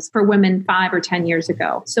fashion was for women 5 or 10 years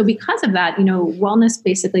ago. So because of that, wellness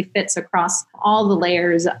basically fits across all the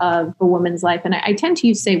layers of a woman's life. And I tend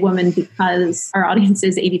to say women because our audience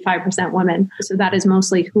is 85% women. So that is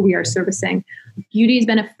mostly who we are servicing. Beauty has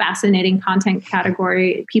been a fascinating content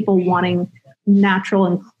category. People wanting natural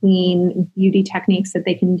and clean beauty techniques that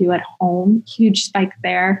they can do at home. Huge spike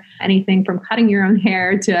there. Anything from cutting your own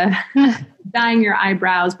hair to dyeing your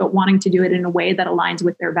eyebrows, but wanting to do it in a way that aligns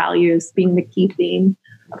with their values being the key theme.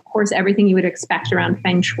 of course, everything you would expect around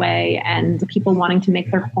feng shui and people wanting to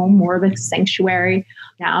make their home more of a sanctuary.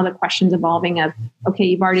 Now the question's evolving of, okay,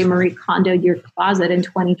 you've already Marie Kondo'd your closet in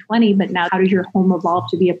 2020, but now how does your home evolve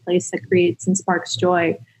to be a place that creates and sparks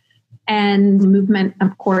joy? And the movement,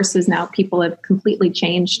 of course, is now people have completely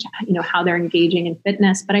changed, how they're engaging in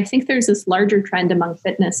fitness. But I think there's this larger trend among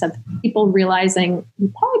fitness of people realizing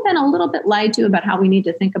we've probably been a little bit lied to about how we need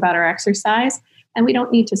to think about our exercise. And we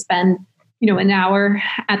don't need to spend, an hour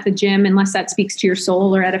at the gym unless that speaks to your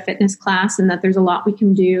soul, or at a fitness class, and that there's a lot we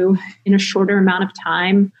can do in a shorter amount of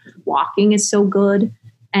time. Walking is so good.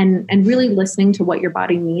 And really listening to what your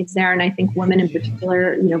body needs there. And I think women in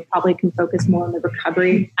particular, probably can focus more on the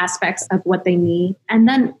recovery aspects of what they need. And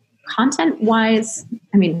then content wise,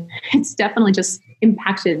 it's definitely just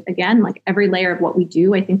impacted, again, like every layer of what we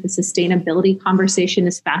do. I think the sustainability conversation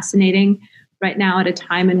is fascinating right now at a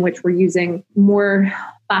time in which we're using more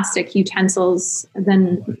plastic utensils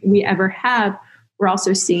than we ever have. We're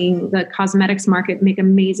also seeing the cosmetics market make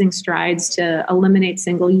amazing strides to eliminate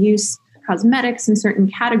single-use cosmetics in certain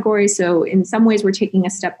categories. So in some ways we're taking a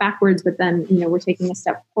step backwards, but then, we're taking a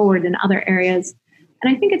step forward in other areas.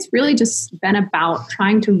 And I think it's really just been about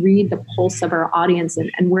trying to read the pulse of our audience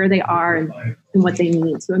and where they are and what they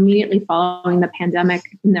need. So immediately following the pandemic,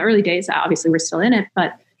 in the early days, obviously we're still in it,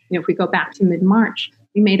 but if we go back to mid-March,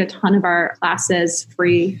 we made a ton of our classes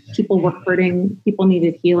free. People were hurting, people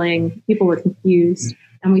needed healing, people were confused.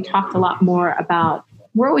 And we talked a lot more about,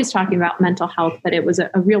 we're always talking about mental health, but it was a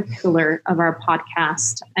real pillar of our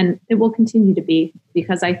podcast. And it will continue to be,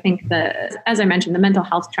 because I think that, as I mentioned, the mental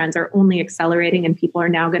health trends are only accelerating, and people are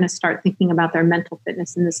now going to start thinking about their mental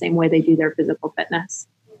fitness in the same way they do their physical fitness.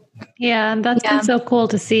 Yeah, and that's been so cool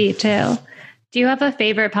to see too. Do you have a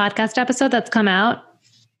favorite podcast episode that's come out?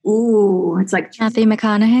 Ooh, it's like Matthew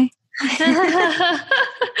McConaughey. I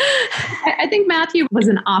think Matthew was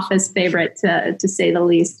an Office favorite, to say the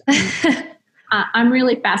least. I'm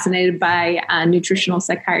really fascinated by nutritional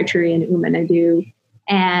psychiatry and Uma Nadu,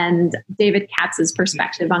 and David Katz's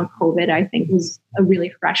perspective on COVID, I think, was a really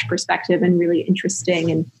fresh perspective and really interesting.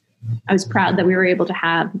 And I was proud that we were able to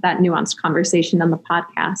have that nuanced conversation on the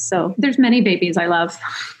podcast. So there's many babies I love.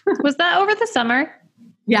 Was that over the summer?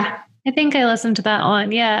 Yeah. I think I listened to that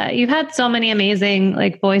one. Yeah. You've had so many amazing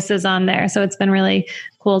voices on there. So it's been really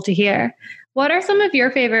cool to hear. What are some of your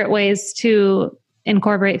favorite ways to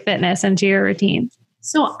incorporate fitness into your routine?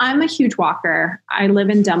 So I'm a huge walker. I live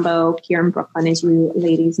in Dumbo here in Brooklyn, as you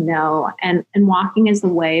ladies know, and walking is the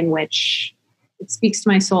way in which it speaks to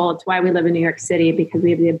my soul. It's why we live in New York City, because we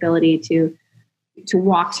have the ability to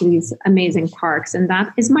walk to these amazing parks. And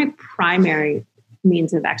that is my primary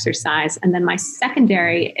means of exercise. And then my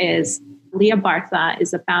secondary is Leah Bartha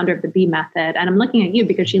is the founder of the Bee Method. And I'm looking at you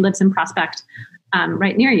because she lives in Prospect,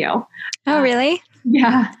 right near you. Oh, really?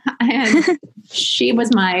 Yeah. And she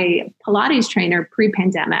was my Pilates trainer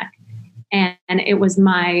pre-pandemic. And it was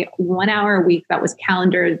my 1 hour a week that was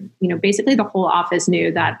calendared. Basically the whole office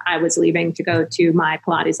knew that I was leaving to go to my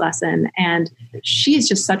Pilates lesson. And she's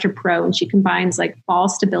just such a pro. And she combines ball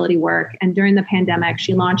stability work. And during the pandemic,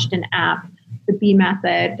 she launched an app, the Bee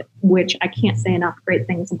Method, which I can't say enough great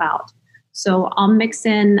things about. So I'll mix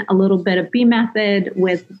in a little bit of Bee Method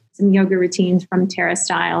with some yoga routines from Tara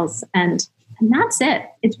Stiles. And that's it.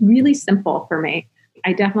 It's really simple for me.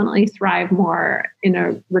 I definitely thrive more in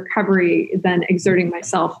a recovery than exerting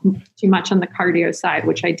myself too much on the cardio side,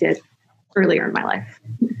 which I did earlier in my life.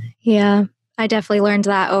 Yeah, I definitely learned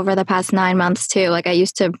that over the past 9 months too. I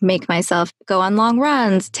used to make myself go on long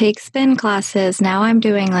runs, take spin classes. Now I'm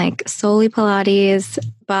doing solely Pilates,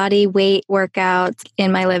 body weight workouts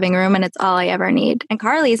in my living room, and it's all I ever need. And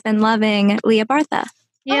Carly's been loving Leah Bartha.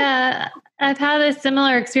 Yeah, I've had a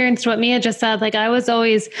similar experience to what Mia just said. I was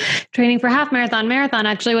always training for half marathon.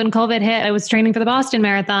 Actually, when COVID hit, I was training for the Boston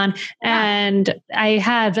Marathon, and I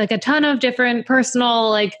had a ton of different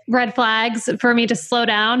personal red flags for me to slow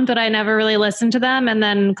down, but I never really listened to them. And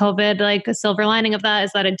then COVID, a silver lining of that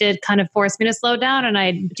is that it did kind of force me to slow down, and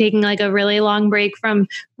I'd taken a really long break from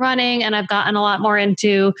running, and I've gotten a lot more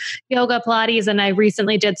into yoga, Pilates, and I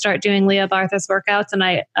recently did start doing Leah Bartha's workouts, and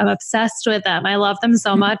I'm obsessed with them. I love them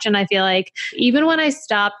so much, and I feel even when I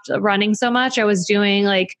stopped running so much, I was doing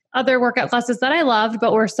other workout classes that I loved,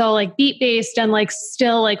 but were so beat based and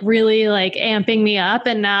still really amping me up.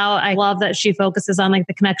 And now I love that she focuses on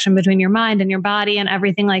the connection between your mind and your body and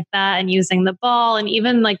everything like that, and using the ball and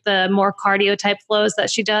even the more cardio type flows that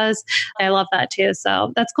she does. I love that too.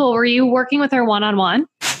 So that's cool. Were you working with her one-on-one?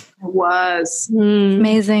 I was.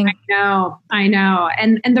 Amazing. I know.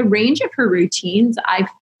 And the range of her routines I've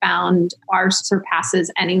found far surpasses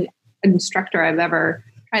any instructor I've ever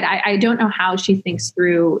Right. I don't know how she thinks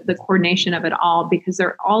through the coordination of it all because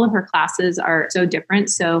all of her classes are so different.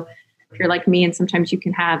 So if you're like me and sometimes you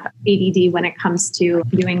can have ADD when it comes to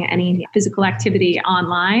doing any physical activity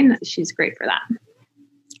online, she's great for that.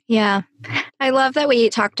 Yeah. I love that we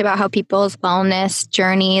talked about how people's wellness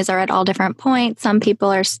journeys are at all different points. Some people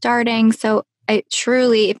are starting. So I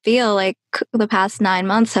truly feel like the past 9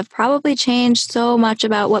 months have probably changed so much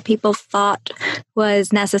about what people thought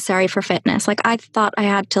was necessary for fitness. Like I thought I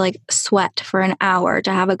had to like sweat for an hour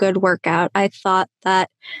to have a good workout. I thought that,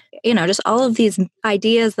 just all of these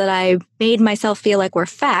ideas that I made myself feel like were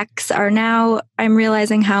facts are now I'm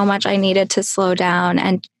realizing how much I needed to slow down,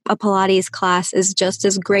 and a Pilates class is just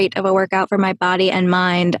as great of a workout for my body and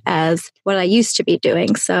mind as what I used to be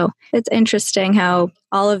doing. So it's interesting how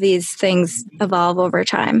all of these things evolve over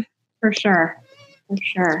time. For sure.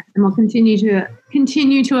 And we'll continue to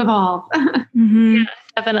evolve. Mm-hmm. Yeah,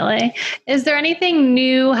 definitely. Is there anything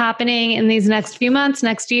new happening in these next few months,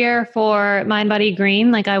 next year for Mind Body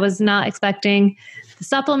Green? Like I was not expecting the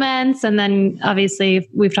supplements. And then obviously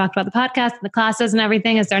we've talked about the podcast, the classes and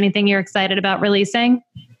everything. Is there anything you're excited about releasing?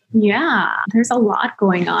 Yeah, there's a lot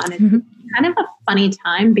going on. It's kind of a funny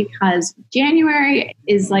time because January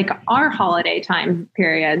is like our holiday time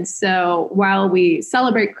period. So while we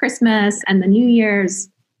celebrate Christmas and the New Year's,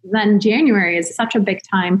 then January is such a big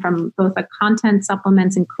time from both a content,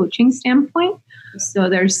 supplements, and coaching standpoint. So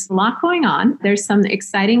there's a lot going on. There's some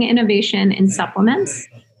exciting innovation in supplements.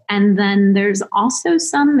 And then there's also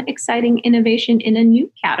some exciting innovation in a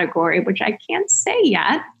new category, which I can't say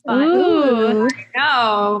yet. But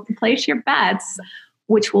place your bets,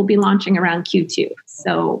 which will be launching around Q2.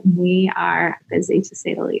 So we are busy to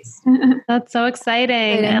say the least. That's so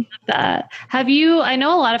exciting. I love that. I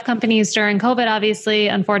know a lot of companies during COVID, obviously,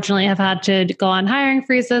 unfortunately, have had to go on hiring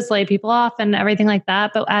freezes, lay people off and everything like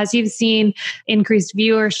that. But as you've seen increased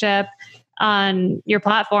viewership on your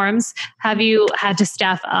platforms, have you had to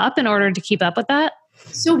staff up in order to keep up with that?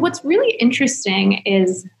 So what's really interesting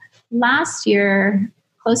is last year,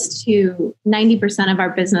 close to 90% of our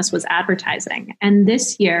business was advertising. And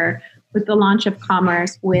this year, with the launch of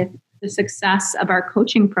Commerce, with the success of our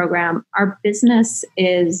coaching program, our business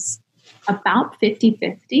is about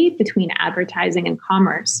 50-50 between advertising and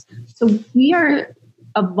commerce. So we are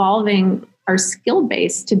evolving our skill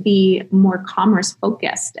base to be more commerce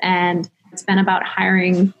focused. And it's been about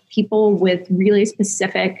hiring people with really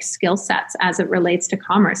specific skill sets as it relates to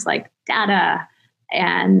commerce, like data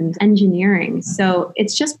and engineering. So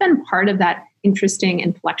it's just been part of that interesting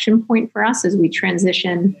inflection point for us as we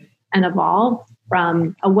transition and evolve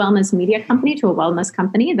from a wellness media company to a wellness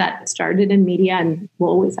company that started in media and will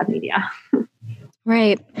always have media.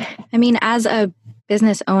 Right. I mean, as a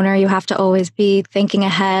business owner, you have to always be thinking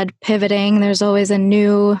ahead, pivoting. There's always a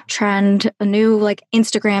new trend, a new like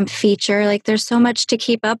Instagram feature. Like there's so much to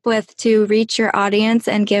keep up with to reach your audience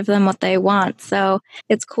and give them what they want. So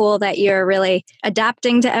it's cool that you're really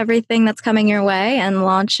adapting to everything that's coming your way and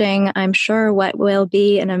launching, I'm sure, what will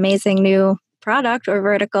be an amazing new product or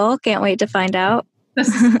vertical. Can't wait to find out.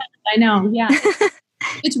 I know. Yeah.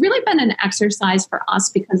 It's really been an exercise for us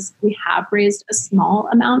because we have raised a small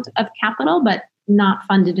amount of capital, but not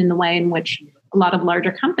funded in the way in which a lot of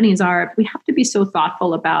larger companies are. We have to be so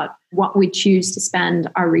thoughtful about what we choose to spend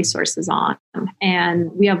our resources on.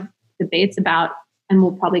 And we have debates about, and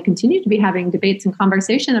we'll probably continue to be having debates and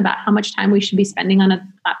conversation about how much time we should be spending on a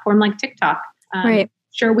platform like TikTok. Right.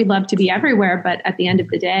 Sure, we'd love to be everywhere, but at the end of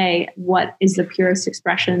the day, what is the purest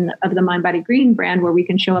expression of the Mind Body Green brand where we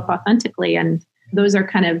can show up authentically? And those are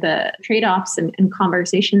kind of the trade-offs and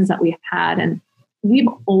conversations that we've had. And we've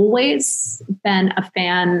always been a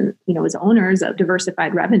fan, as owners of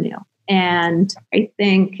diversified revenue. And I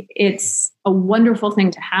think it's a wonderful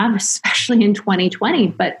thing to have, especially in 2020,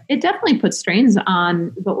 but it definitely puts strains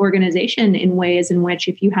on the organization in ways in which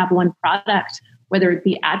if you have one product, whether it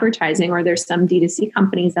be advertising or there's some D2C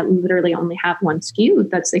companies that literally only have one SKU,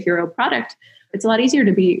 that's the hero product, it's a lot easier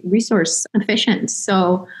to be resource efficient.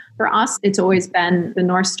 So for us, it's always been the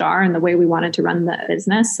North Star and the way we wanted to run the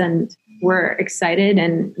business. And we're excited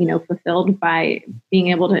and, fulfilled by being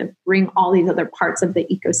able to bring all these other parts of the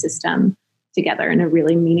ecosystem together in a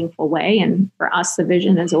really meaningful way. And for us, the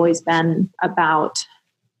vision has always been about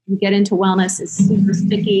you get into wellness, it's super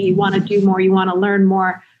sticky, you want to do more, you want to learn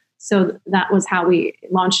more. So that was how we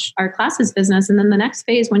launched our classes business. And then the next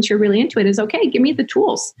phase, once you're really into it, is okay, give me the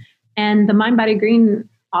tools. And the Mind Body Green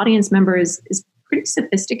audience member is pretty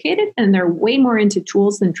sophisticated and they're way more into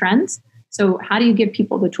tools than trends. So how do you give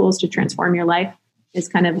people the tools to transform your life is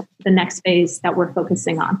kind of the next phase that we're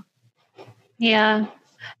focusing on. Yeah.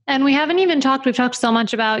 And we've talked so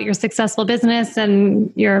much about your successful business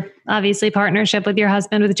and your obviously partnership with your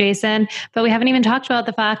husband, with Jason, but we haven't even talked about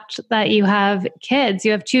the fact that you have kids.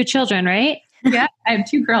 You have 2 children, right? Yeah, I have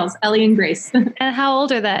 2 girls, Ellie and Grace. And how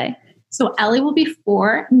old are they? So Ellie will be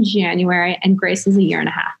 4 in January and Grace is a year and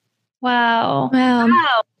a half. Wow.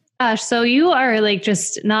 Gosh, so you are like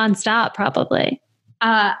just nonstop probably.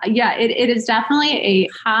 Yeah, it is definitely a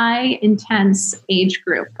high intense age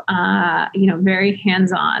group, very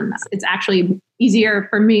hands-on. It's actually easier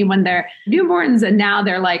for me when they're newborns and now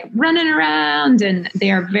they're like running around and they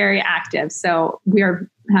are very active. So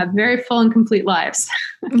have very full and complete lives.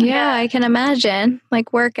 Yeah, I can imagine.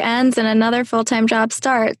 Like work ends and another full-time job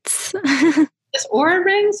starts. This Oura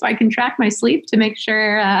ring so I can track my sleep to make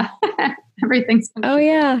sure everything's functioning. Oh,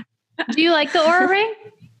 yeah. Do you like the Oura ring?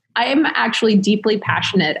 I'm actually deeply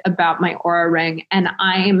passionate about my Oura ring, and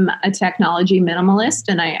I'm a technology minimalist,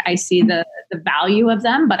 and I see the value of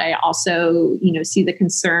them, but I also, see the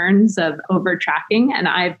concerns of over tracking. And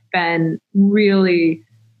I've been really,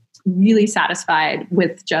 really satisfied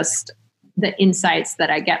with just the insights that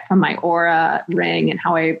I get from my Oura ring and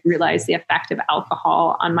how I realize the effect of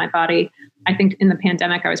alcohol on my body. I think in the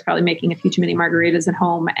pandemic, I was probably making a few too many margaritas at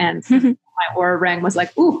home, and my Oura ring was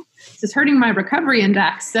like, ooh, this is hurting my recovery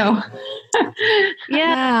index. So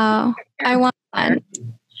yeah, I want one.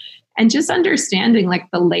 And just understanding like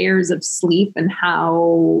the layers of sleep and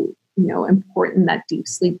how, important that deep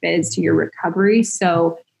sleep is to your recovery.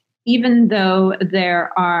 So even though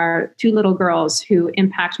there are 2 little girls who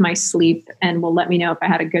impact my sleep and will let me know if I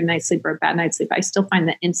had a good night's sleep or a bad night's sleep, I still find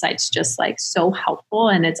the insights just like so helpful.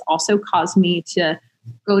 And it's also caused me to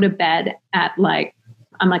go to bed at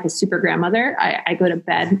I'm like a super grandmother. I go to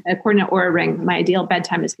bed, according to Oura Ring, my ideal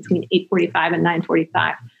bedtime is between 8:45 and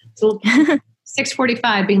 9:45. So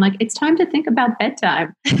 6:45 being like, it's time to think about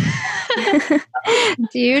bedtime.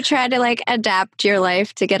 Do you try to adapt your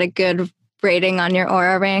life to get a good rating on your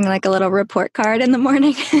Oura ring, like a little report card in the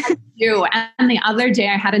morning? I do. And the other day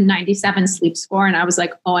I had a 97 sleep score and I was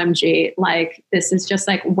like, OMG, this is just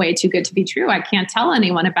way too good to be true. I can't tell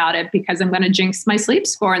anyone about it because I'm going to jinx my sleep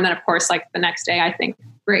score. And then of course, the next day, I think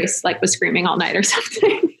Grace was screaming all night or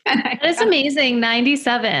something. It's amazing.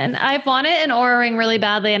 97. I've wanted an Oura ring really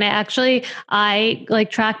badly. And I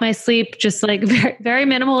track my sleep just very, very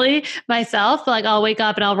minimally myself. I'll wake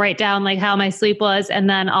up and I'll write down how my sleep was. And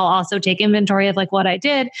then I'll also take inventory of what I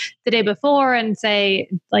did the day before and say,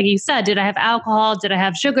 like you said, did I have alcohol? Did I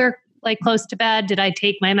have sugar close to bed? Did I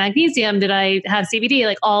take my magnesium? Did I have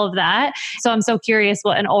CBD? All of that. So I'm so curious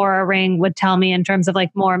what an Oura ring would tell me in terms of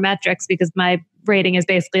more metrics, because my rating is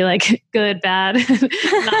basically good, bad,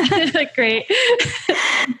 not great.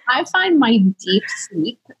 I find my deep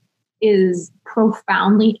sleep is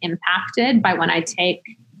profoundly impacted by when I take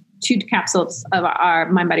 2 capsules of our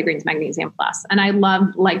MindBodyGreens Magnesium Plus. And I love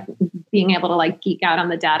being able to geek out on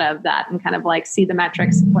the data of that and kind of see the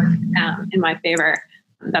metrics work in my favor.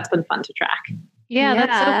 That's been fun to track. Yeah,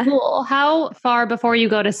 that's so cool. How far before you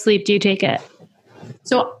go to sleep do you take it?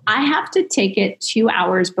 So I have to take it 2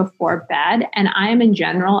 hours before bed, and I am in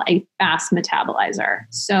general a fast metabolizer.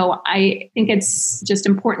 So I think it's just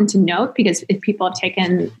important to note, because if people have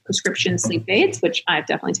taken prescription sleep aids, which I've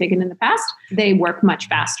definitely taken in the past, they work much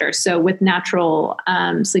faster. So with natural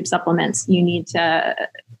sleep supplements, you need to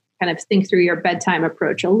kind of think through your bedtime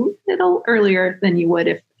approach a little earlier than you would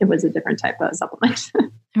if it was a different type of supplement.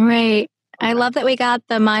 Right. I love that we got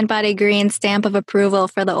the MindBodyGreen stamp of approval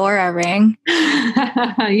for the Oura ring.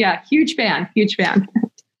 Yeah, huge fan.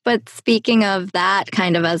 But speaking of that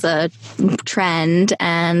kind of as a trend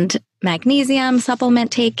and magnesium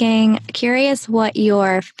supplement taking, curious what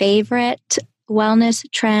your favorite wellness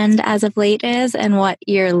trend as of late is and what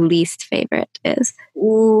your least favorite is.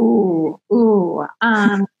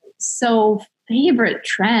 So favorite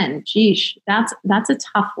trend, geesh, that's a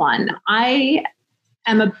tough one. I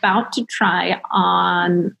am about to try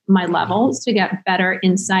on my levels to get better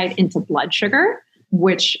insight into blood sugar,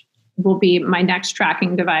 which will be my next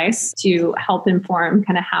tracking device to help inform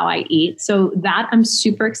kind of how I eat. So that I'm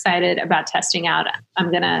super excited about testing out. I'm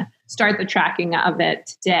going to start the tracking of it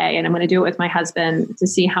today, and I'm going to do it with my husband to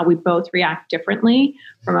see how we both react differently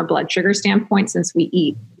from a blood sugar standpoint, since we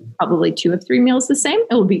eat probably 2 of 3 meals the same.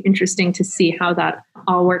 It will be interesting to see how that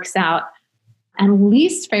all works out. And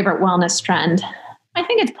least favorite wellness trend, I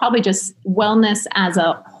think it's probably just wellness as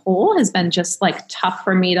a whole has been just tough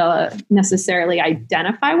for me to necessarily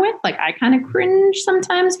identify with. I kind of cringe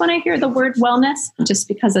sometimes when I hear the word wellness, just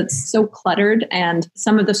because it's so cluttered and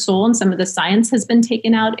some of the soul and some of the science has been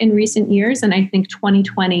taken out in recent years. And I think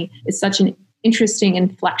 2020 is such an interesting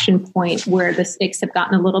inflection point where the stakes have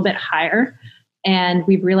gotten a little bit higher And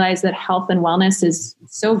we've realized that health and wellness is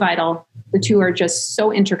so vital. The two are just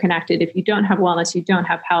so interconnected. If you don't have wellness, you don't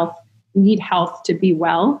have health. You need health to be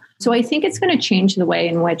well. So I think it's going to change the way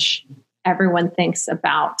in which everyone thinks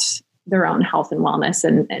about their own health and wellness.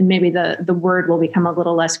 And maybe the word will become a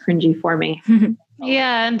little less cringy for me.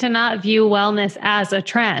 Yeah. And to not view wellness as a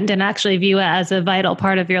trend and actually view it as a vital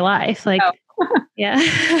part of your life. Like,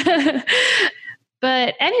 yeah.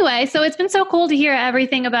 But anyway, so it's been so cool to hear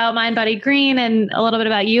everything about Mind Body Green and a little bit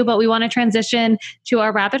about you, but we want to transition to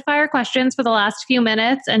our rapid fire questions for the last few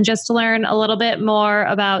minutes and just to learn a little bit more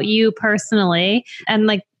about you personally. And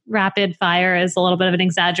like rapid fire is a little bit of an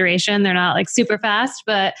exaggeration. They're not like super fast,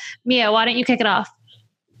 but Mia, why don't you kick it off?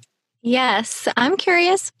 Yes, I'm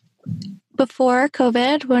curious. Before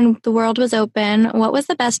COVID, when the world was open, what was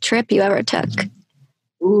the best trip you ever took?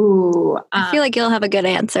 Ooh. I feel like you'll have a good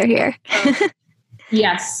answer here.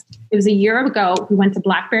 Yes. It was a year ago. We went to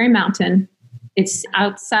Blackberry Mountain. It's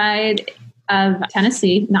outside of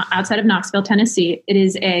Tennessee, not outside of Knoxville, Tennessee. It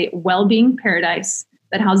is a well-being paradise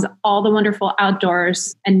that has all the wonderful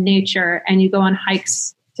outdoors and nature. And you go on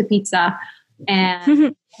hikes to pizza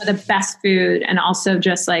and for the best food and also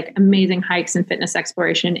just like amazing hikes and fitness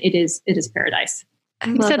exploration. It is paradise.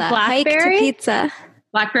 I love that. Blackberry? Hike to pizza.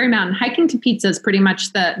 Blackberry Mountain. Hiking to pizza is pretty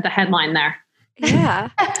much the headline there. Yeah.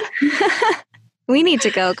 We need to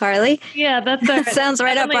go, Carly. Yeah, that sounds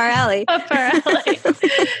right up our alley.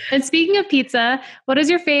 And speaking of pizza, what is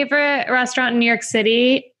your favorite restaurant in New York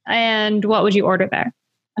City and what would you order there?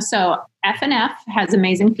 So F&F has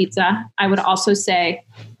amazing pizza. I would also say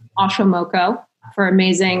Oshomoko for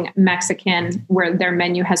amazing Mexican, where their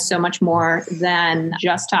menu has so much more than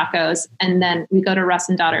just tacos. And then we go to Russ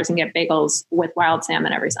and Daughters and get bagels with wild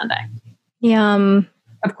salmon every Sunday. Yum.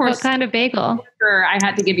 Of course. What kind of bagel? Sure, I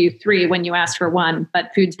had to give you 3 when you asked for 1,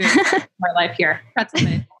 but food's very important in our life here. Pretzel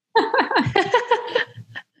bagel.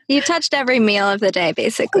 You touched every meal of the day,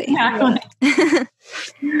 basically. Yeah.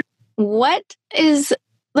 What is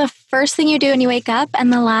the first thing you do when you wake up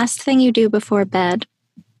and the last thing you do before bed?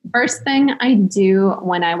 First thing I do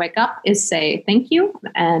when I wake up is say thank you.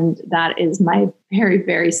 And that is my very,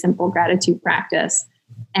 very simple gratitude practice.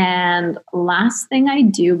 And last thing I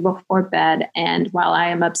do before bed, and while I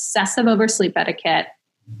am obsessive over sleep etiquette,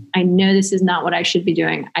 I know this is not what I should be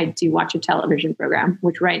doing. I do watch a television program,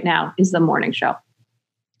 which right now is the morning show.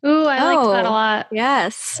 Ooh, I like that a lot.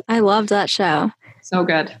 Yes, I loved that show. So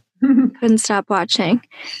good. Couldn't stop watching.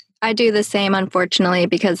 I do the same, unfortunately,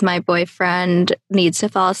 because my boyfriend needs to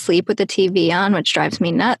fall asleep with the TV on, which drives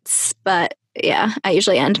me nuts. But yeah, I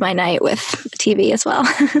usually end my night with TV as well.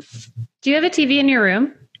 Do you have a TV in your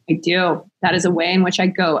room? I do. That is a way in which I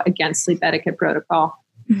go against sleep etiquette protocol.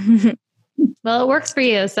 Well, it works for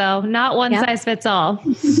you. So not one size fits all.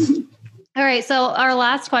 All right. So our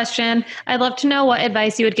last question, I'd love to know what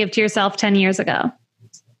advice you would give to yourself 10 years ago.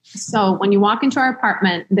 So when you walk into our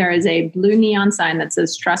apartment, there is a blue neon sign that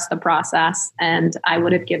says, trust the process. And I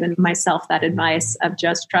would have given myself that advice of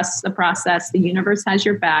just trust the process. The universe has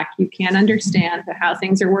your back. You can't understand how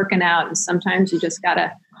things are working out. And sometimes you just got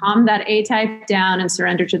to calm that A-type down and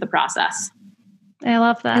surrender to the process. I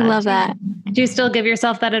love that. I love that. Do you still give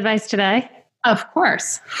yourself that advice today? Of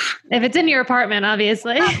course. If it's in your apartment,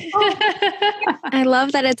 obviously. I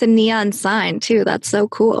love that it's a neon sign too. That's so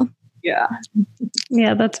cool. Yeah.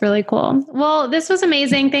 Yeah, that's really cool. Well, this was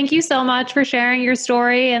amazing. Thank you so much for sharing your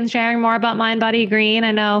story and sharing more about Mind Body Green.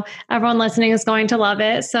 I know everyone listening is going to love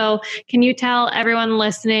it. So can you tell everyone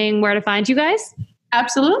listening where to find you guys?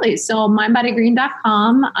 Absolutely. So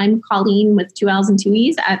mindbodygreen.com. I'm Colleen with 2 L's and 2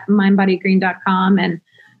 E's at mindbodygreen.com. And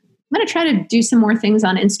I'm going to try to do some more things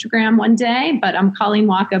on Instagram one day, but I'm Colleen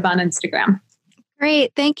Wachab on Instagram.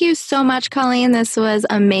 Great. Thank you so much, Colleen. This was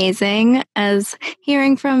amazing as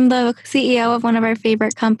hearing from the CEO of one of our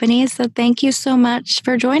favorite companies. So thank you so much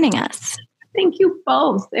for joining us. Thank you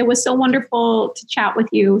both. It was so wonderful to chat with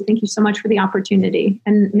you. Thank you so much for the opportunity.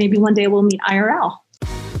 And maybe one day we'll meet IRL.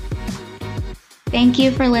 Thank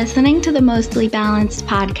you for listening to the Mostly Balanced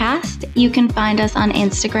podcast. You can find us on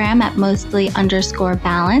Instagram at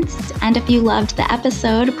mostly_balanced. And if you loved the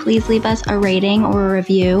episode, please leave us a rating or a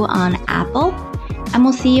review on Apple. And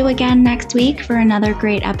we'll see you again next week for another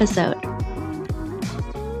great episode.